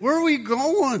 where are we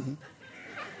going?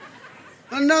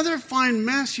 Another fine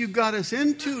mess you got us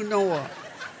into, Noah.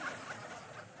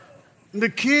 And the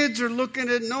kids are looking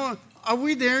at Noah. Are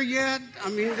we there yet? I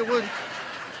mean, it was...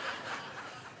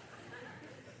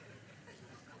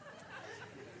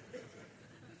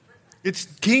 It's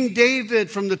King David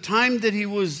from the time that he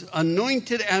was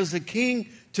anointed as a king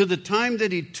to the time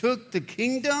that he took the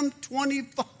kingdom,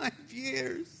 25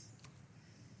 years.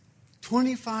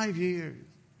 25 years.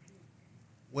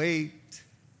 Wait.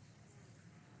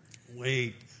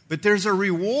 But there's a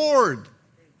reward.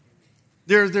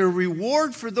 There's a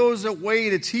reward for those that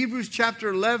wait. It's Hebrews chapter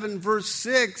 11, verse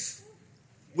 6.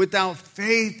 Without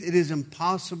faith, it is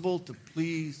impossible to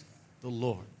please the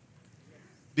Lord.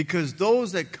 Because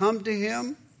those that come to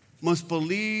him must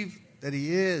believe that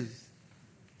he is.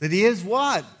 That he is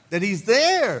what? That he's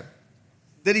there.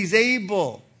 That he's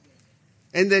able.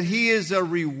 And that he is a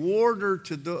rewarder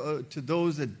to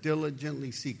those that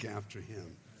diligently seek after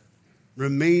him.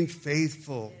 Remain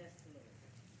faithful.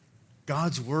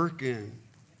 God's working.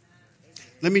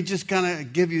 Let me just kind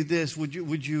of give you this. Would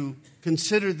you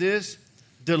consider this?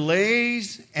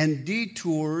 Delays,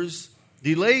 detours,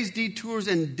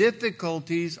 and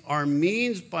difficulties are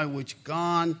means by which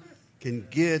God can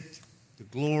get the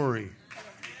glory.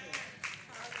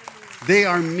 They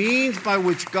are means by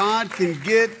which God can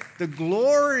get the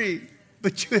glory.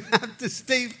 But you have to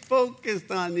stay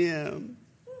focused on him.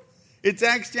 It's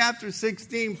Acts chapter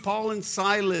 16, Paul and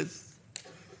Silas.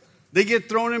 They get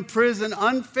thrown in prison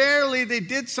unfairly. They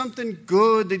did something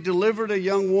good. They delivered a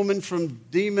young woman from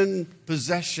demon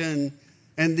possession.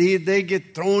 And they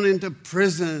get thrown into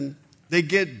prison. They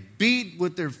get beat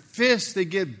with their fists. They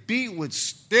get beat with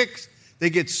sticks.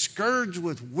 They get scourged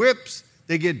with whips.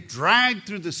 They get dragged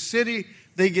through the city.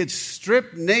 They get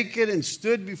stripped naked and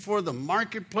stood before the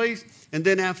marketplace. And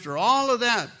then after all of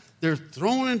that, they're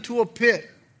thrown into a pit.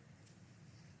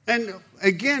 And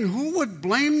again, who would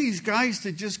blame these guys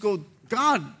to just go,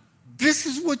 God, this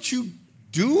is what you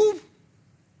do?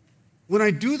 When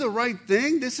I do the right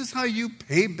thing, this is how you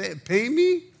pay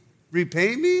me?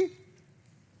 Repay me?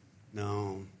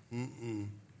 No.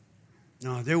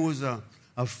 No, there was a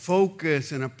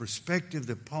focus and a perspective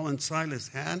that Paul and Silas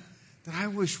had that I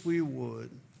wish we would.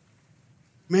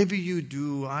 Maybe you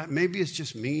do. Maybe it's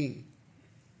just me.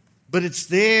 But it's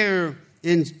there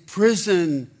in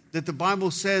prison that the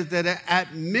Bible says that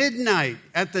at midnight,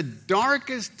 at the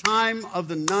darkest time of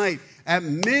the night, at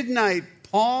midnight,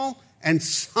 Paul and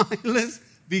Silas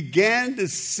began to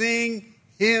sing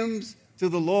hymns to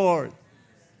the Lord.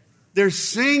 They're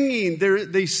singing.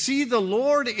 They see the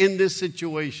Lord in this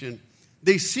situation.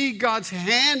 They see God's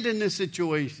hand in this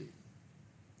situation.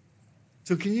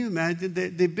 So can you imagine?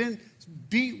 They've been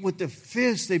beat with the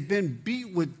fists. They've been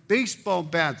beat with baseball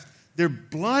bats. They're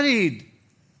bloodied.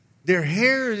 Their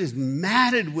hair is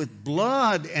matted with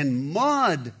blood and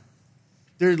mud.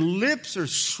 Their lips are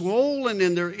swollen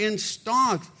and they're in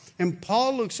stocks. And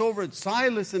Paul looks over at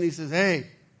Silas and he says, hey,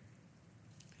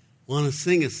 want to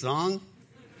sing a song?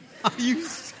 Are you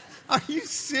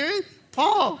serious?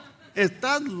 Paul,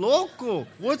 estás loco.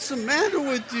 What's the matter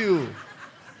with you?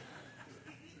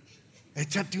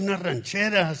 Échate una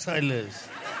ranchera, Silas.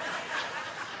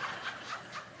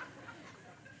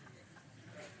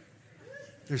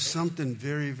 There's something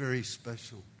very, very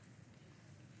special.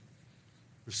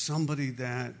 There's somebody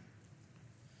that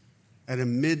at a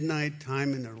midnight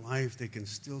time in their life, they can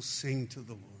still sing to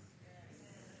the Lord.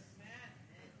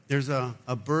 There's a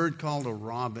bird called a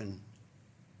robin.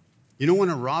 You know when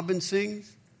a robin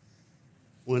sings?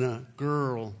 When a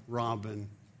girl robin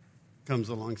comes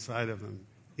alongside of him.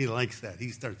 He likes that. He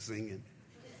starts singing.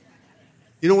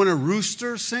 You know when a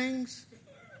rooster sings?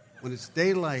 When it's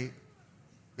daylight.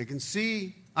 They can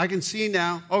see. I can see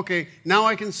now. Okay, now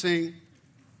I can sing.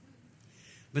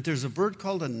 But there's a bird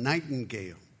called a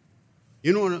nightingale.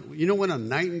 You know when a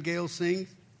nightingale sings?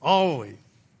 Always.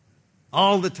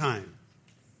 All the time.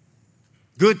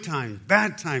 Good times,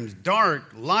 bad times,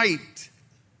 dark, light.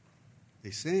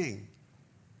 They sing.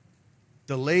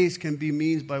 Delays can be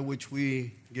means by which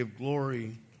we give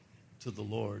glory to the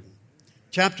Lord.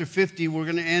 Chapter 50, we're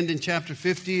going to end in chapter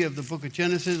 50 of the book of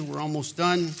Genesis. We're almost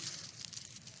done.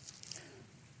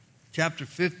 Chapter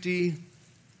 50,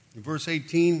 verse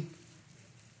 18.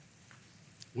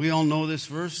 We all know this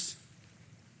verse.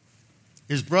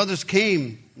 His brothers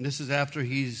came, and this is after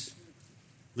he's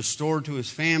restored to his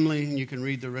family, and you can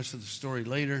read the rest of the story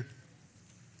later.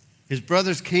 His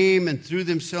brothers came and threw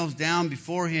themselves down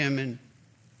before him and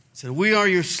said, "We are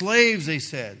your slaves," they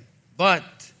said. But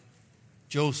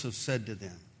Joseph said to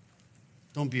them,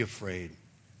 Don't be afraid.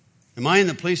 Am I in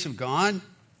the place of God?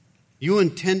 You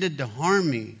intended to harm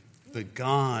me, but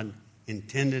God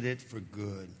intended it for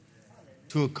good,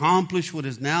 to accomplish what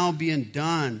is now being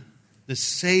done, the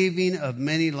saving of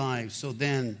many lives. So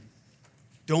then,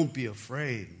 don't be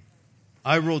afraid.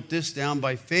 I wrote this down.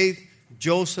 By faith,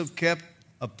 Joseph kept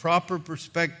a proper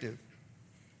perspective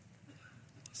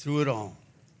through it all.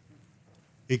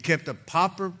 He kept a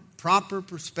proper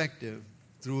perspective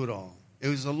through it all. It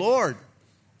was the Lord.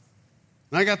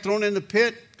 When I got thrown in the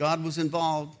pit, God was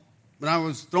involved. When I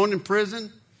was thrown in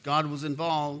prison, God was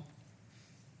involved.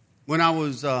 When I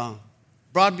was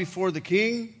brought before the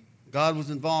king, God was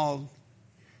involved.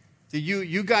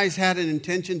 You guys had an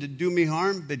intention to do me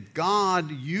harm, but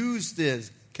God used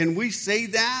this. Can we say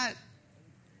that?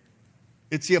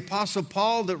 It's the Apostle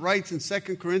Paul that writes in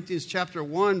 2 Corinthians chapter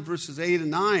 1, verses 8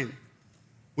 and 9.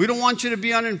 We don't want you to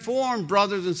be uninformed,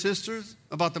 brothers and sisters,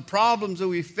 about the problems that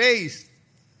we faced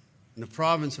in the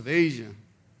province of Asia.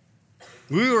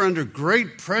 We were under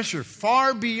great pressure,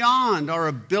 far beyond our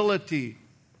ability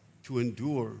to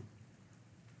endure.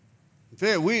 In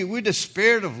fact, we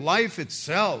despaired of life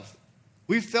itself.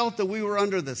 We felt that we were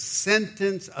under the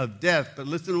sentence of death. But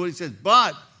listen to what he says.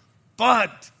 But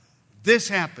this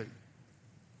happened,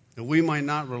 that we might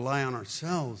not rely on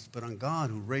ourselves, but on God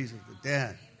who raises the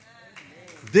dead.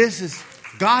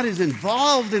 God is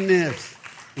involved in this.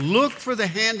 Look for the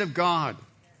hand of God.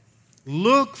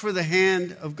 Look for the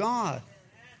hand of God.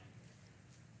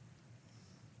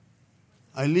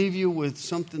 I leave you with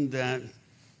something that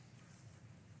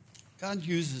God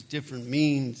uses different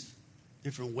means,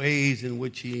 different ways in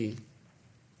which He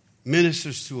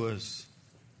ministers to us.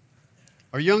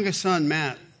 Our youngest son,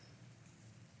 Matt,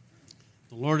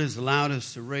 the Lord has allowed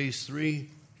us to raise 2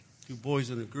 boys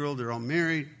and a girl. They're all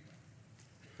married,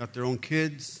 got their own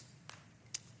kids.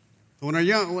 But when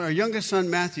our youngest son,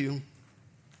 Matthew,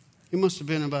 he must have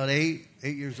been about 8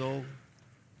 years old,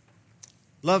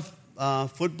 loved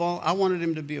football. I wanted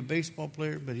him to be a baseball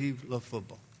player, but he loved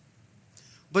football.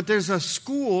 But there's a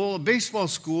school, a baseball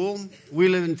school. We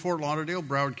live in Fort Lauderdale,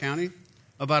 Broward County,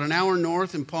 about an hour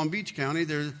north in Palm Beach County.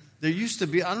 There used to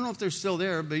be, I don't know if they're still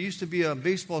there, but there used to be a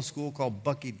baseball school called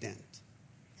Bucky Dent.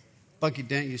 Bucky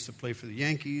Dent used to play for the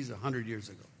Yankees 100 years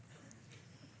ago.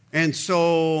 And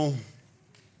so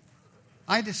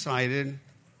I decided,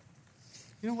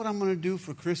 you know what I'm going to do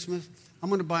for Christmas? I'm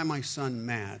going to buy my son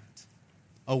Matt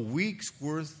a week's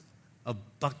worth of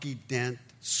Bucky Dent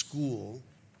school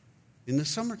in the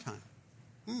summertime.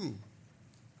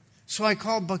 So I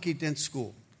called Bucky Dent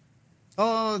school.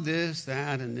 Oh, this,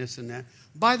 that, and this and that.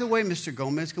 By the way, Mr.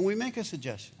 Gomez, can we make a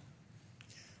suggestion?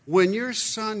 When your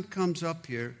son comes up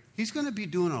here, he's going to be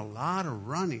doing a lot of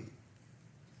running.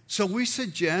 So we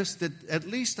suggest that at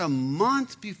least a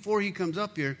month before he comes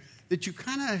up here, that you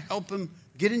kind of help him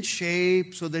get in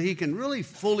shape so that he can really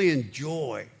fully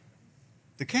enjoy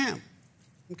the camp.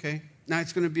 Okay. Now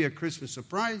it's going to be a Christmas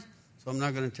surprise, so I'm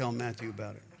not going to tell Matthew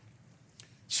about it.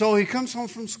 So he comes home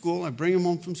from school. I bring him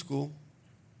home from school.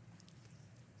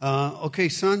 Okay,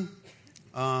 son,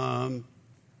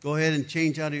 go ahead and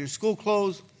change out of your school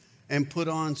clothes and put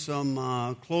on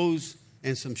some clothes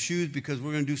and some shoes because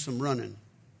we're going to do some running.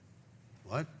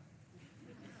 What?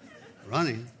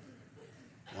 Running?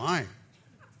 Why?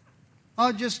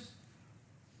 We're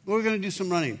going to do some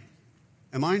running.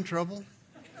 Am I in trouble?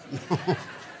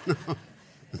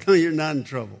 No, you're not in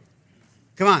trouble.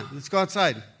 Come on, let's go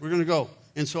outside. We're going to go.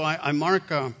 And so I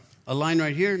mark a line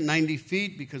right here, 90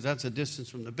 feet, because that's a distance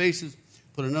from the bases.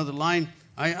 Put another line.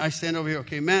 I stand over here.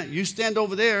 Okay, Matt, you stand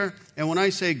over there, and when I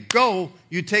say go,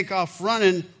 you take off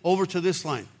running over to this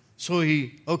line. So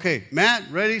okay, Matt,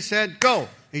 ready, set, go.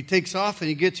 He takes off, and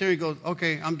he gets here. He goes,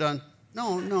 okay, I'm done.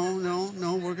 No,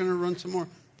 we're going to run some more.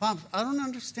 Pops, I don't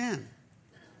understand.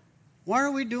 Why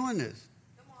are we doing this?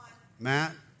 Come on.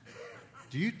 Matt,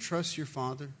 do you trust your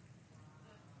father?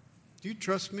 Do you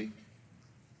trust me?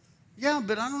 Yeah,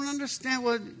 but I don't understand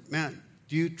what... Matt,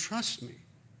 do you trust me?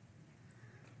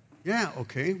 Yeah,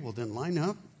 okay, well then line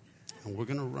up, and we're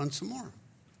going to run some more.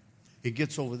 He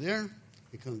gets over there,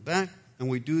 he comes back, and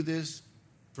we do this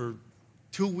for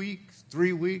 2 weeks,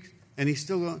 3 weeks, and he's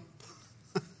still going,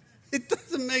 it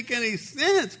doesn't make any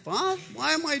sense, Bob.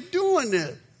 Why am I doing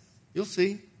this? You'll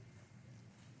see.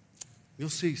 You'll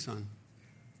see, son.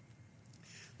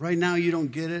 Right now you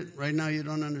don't get it. Right now you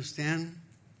don't understand.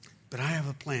 But I have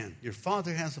a plan. Your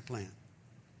father has a plan.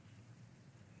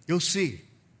 You'll see.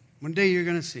 One day you're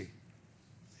going to see.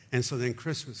 And so then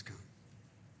Christmas comes.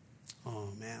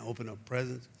 Oh, man, open up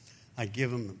presents. I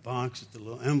give him the box with the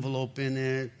little envelope in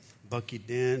it. Bucky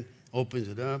Dent opens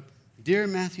it up. Dear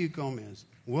Matthew Gomez,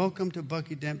 welcome to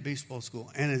Bucky Dent Baseball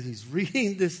School. And as he's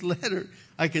reading this letter,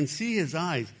 I can see his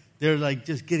eyes. They're like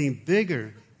just getting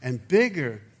bigger and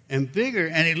bigger and bigger.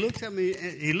 And he looks at me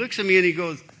and he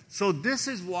goes, so this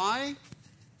is why?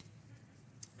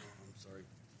 I'm sorry.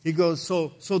 He goes,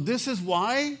 so this is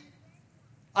why?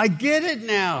 I get it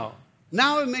now.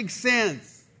 Now it makes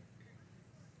sense.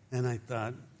 And I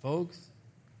thought, folks,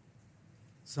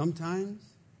 sometimes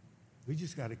we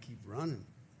just got to keep running.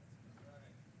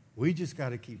 We just got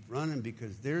to keep running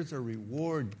because there's a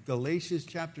reward. Galatians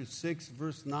chapter 6,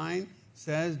 verse 9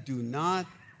 says, do not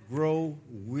grow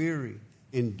weary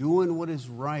in doing what is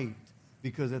right,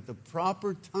 because at the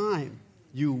proper time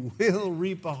you will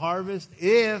reap a harvest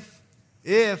if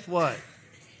what?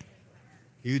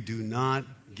 You do not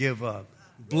give up.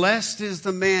 Blessed is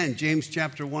the man, James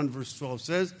chapter 1, verse 12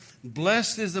 says,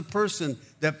 blessed is the person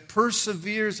that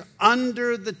perseveres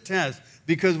under the test,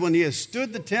 because when he has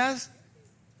stood the test,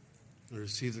 he'll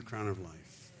receive the crown of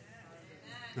life.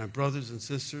 My brothers and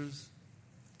sisters,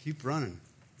 keep running.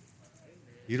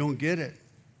 You don't get it.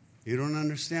 You don't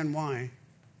understand why.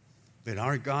 But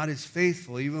our God is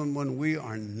faithful even when we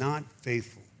are not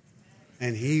faithful.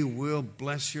 And he will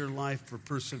bless your life for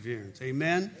perseverance.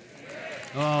 Amen?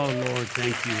 Oh, Lord,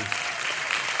 thank you.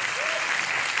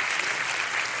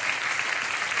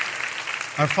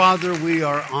 Our Father, we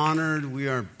are honored. We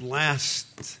are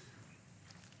blessed.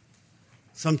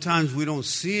 Sometimes we don't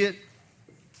see it,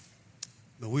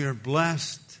 but we are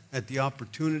blessed at the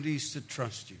opportunities to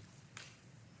trust you.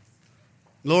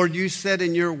 Lord, you said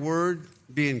in your word,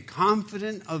 being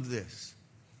confident of this,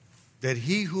 that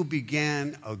he who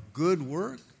began a good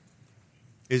work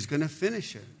is going to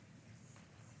finish it.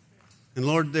 And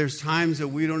Lord, there's times that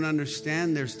we don't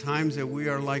understand. There's times that we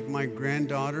are like my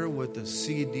granddaughter with the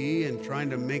CD and trying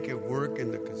to make it work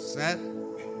in the cassette.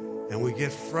 And we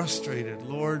get frustrated.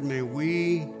 Lord, may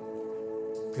we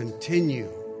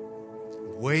continue.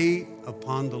 Wait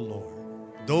upon the Lord.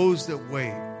 Those that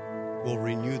wait will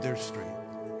renew their strength.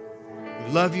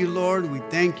 We love you, Lord. We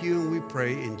thank you and we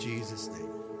pray in Jesus'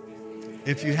 name.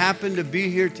 If you happen to be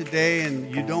here today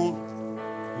and you don't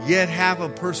yet have a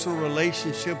personal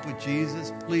relationship with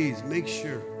Jesus, please make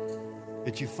sure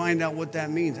that you find out what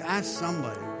that means. Ask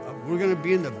somebody. We're going to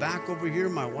be in the back over here,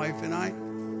 my wife and I.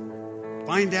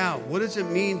 Find out, what does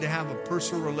it mean to have a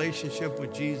personal relationship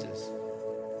with Jesus?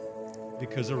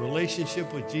 Because a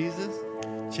relationship with Jesus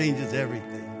changes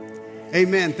everything.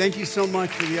 Amen. Thank you so much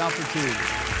for the opportunity.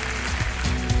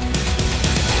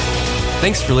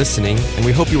 Thanks for listening, and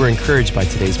we hope you were encouraged by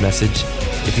today's message.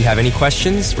 If you have any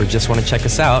questions or just want to check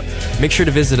us out, make sure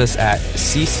to visit us at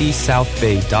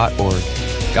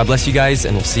ccsouthbay.org. God bless you guys,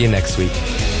 and we'll see you next week.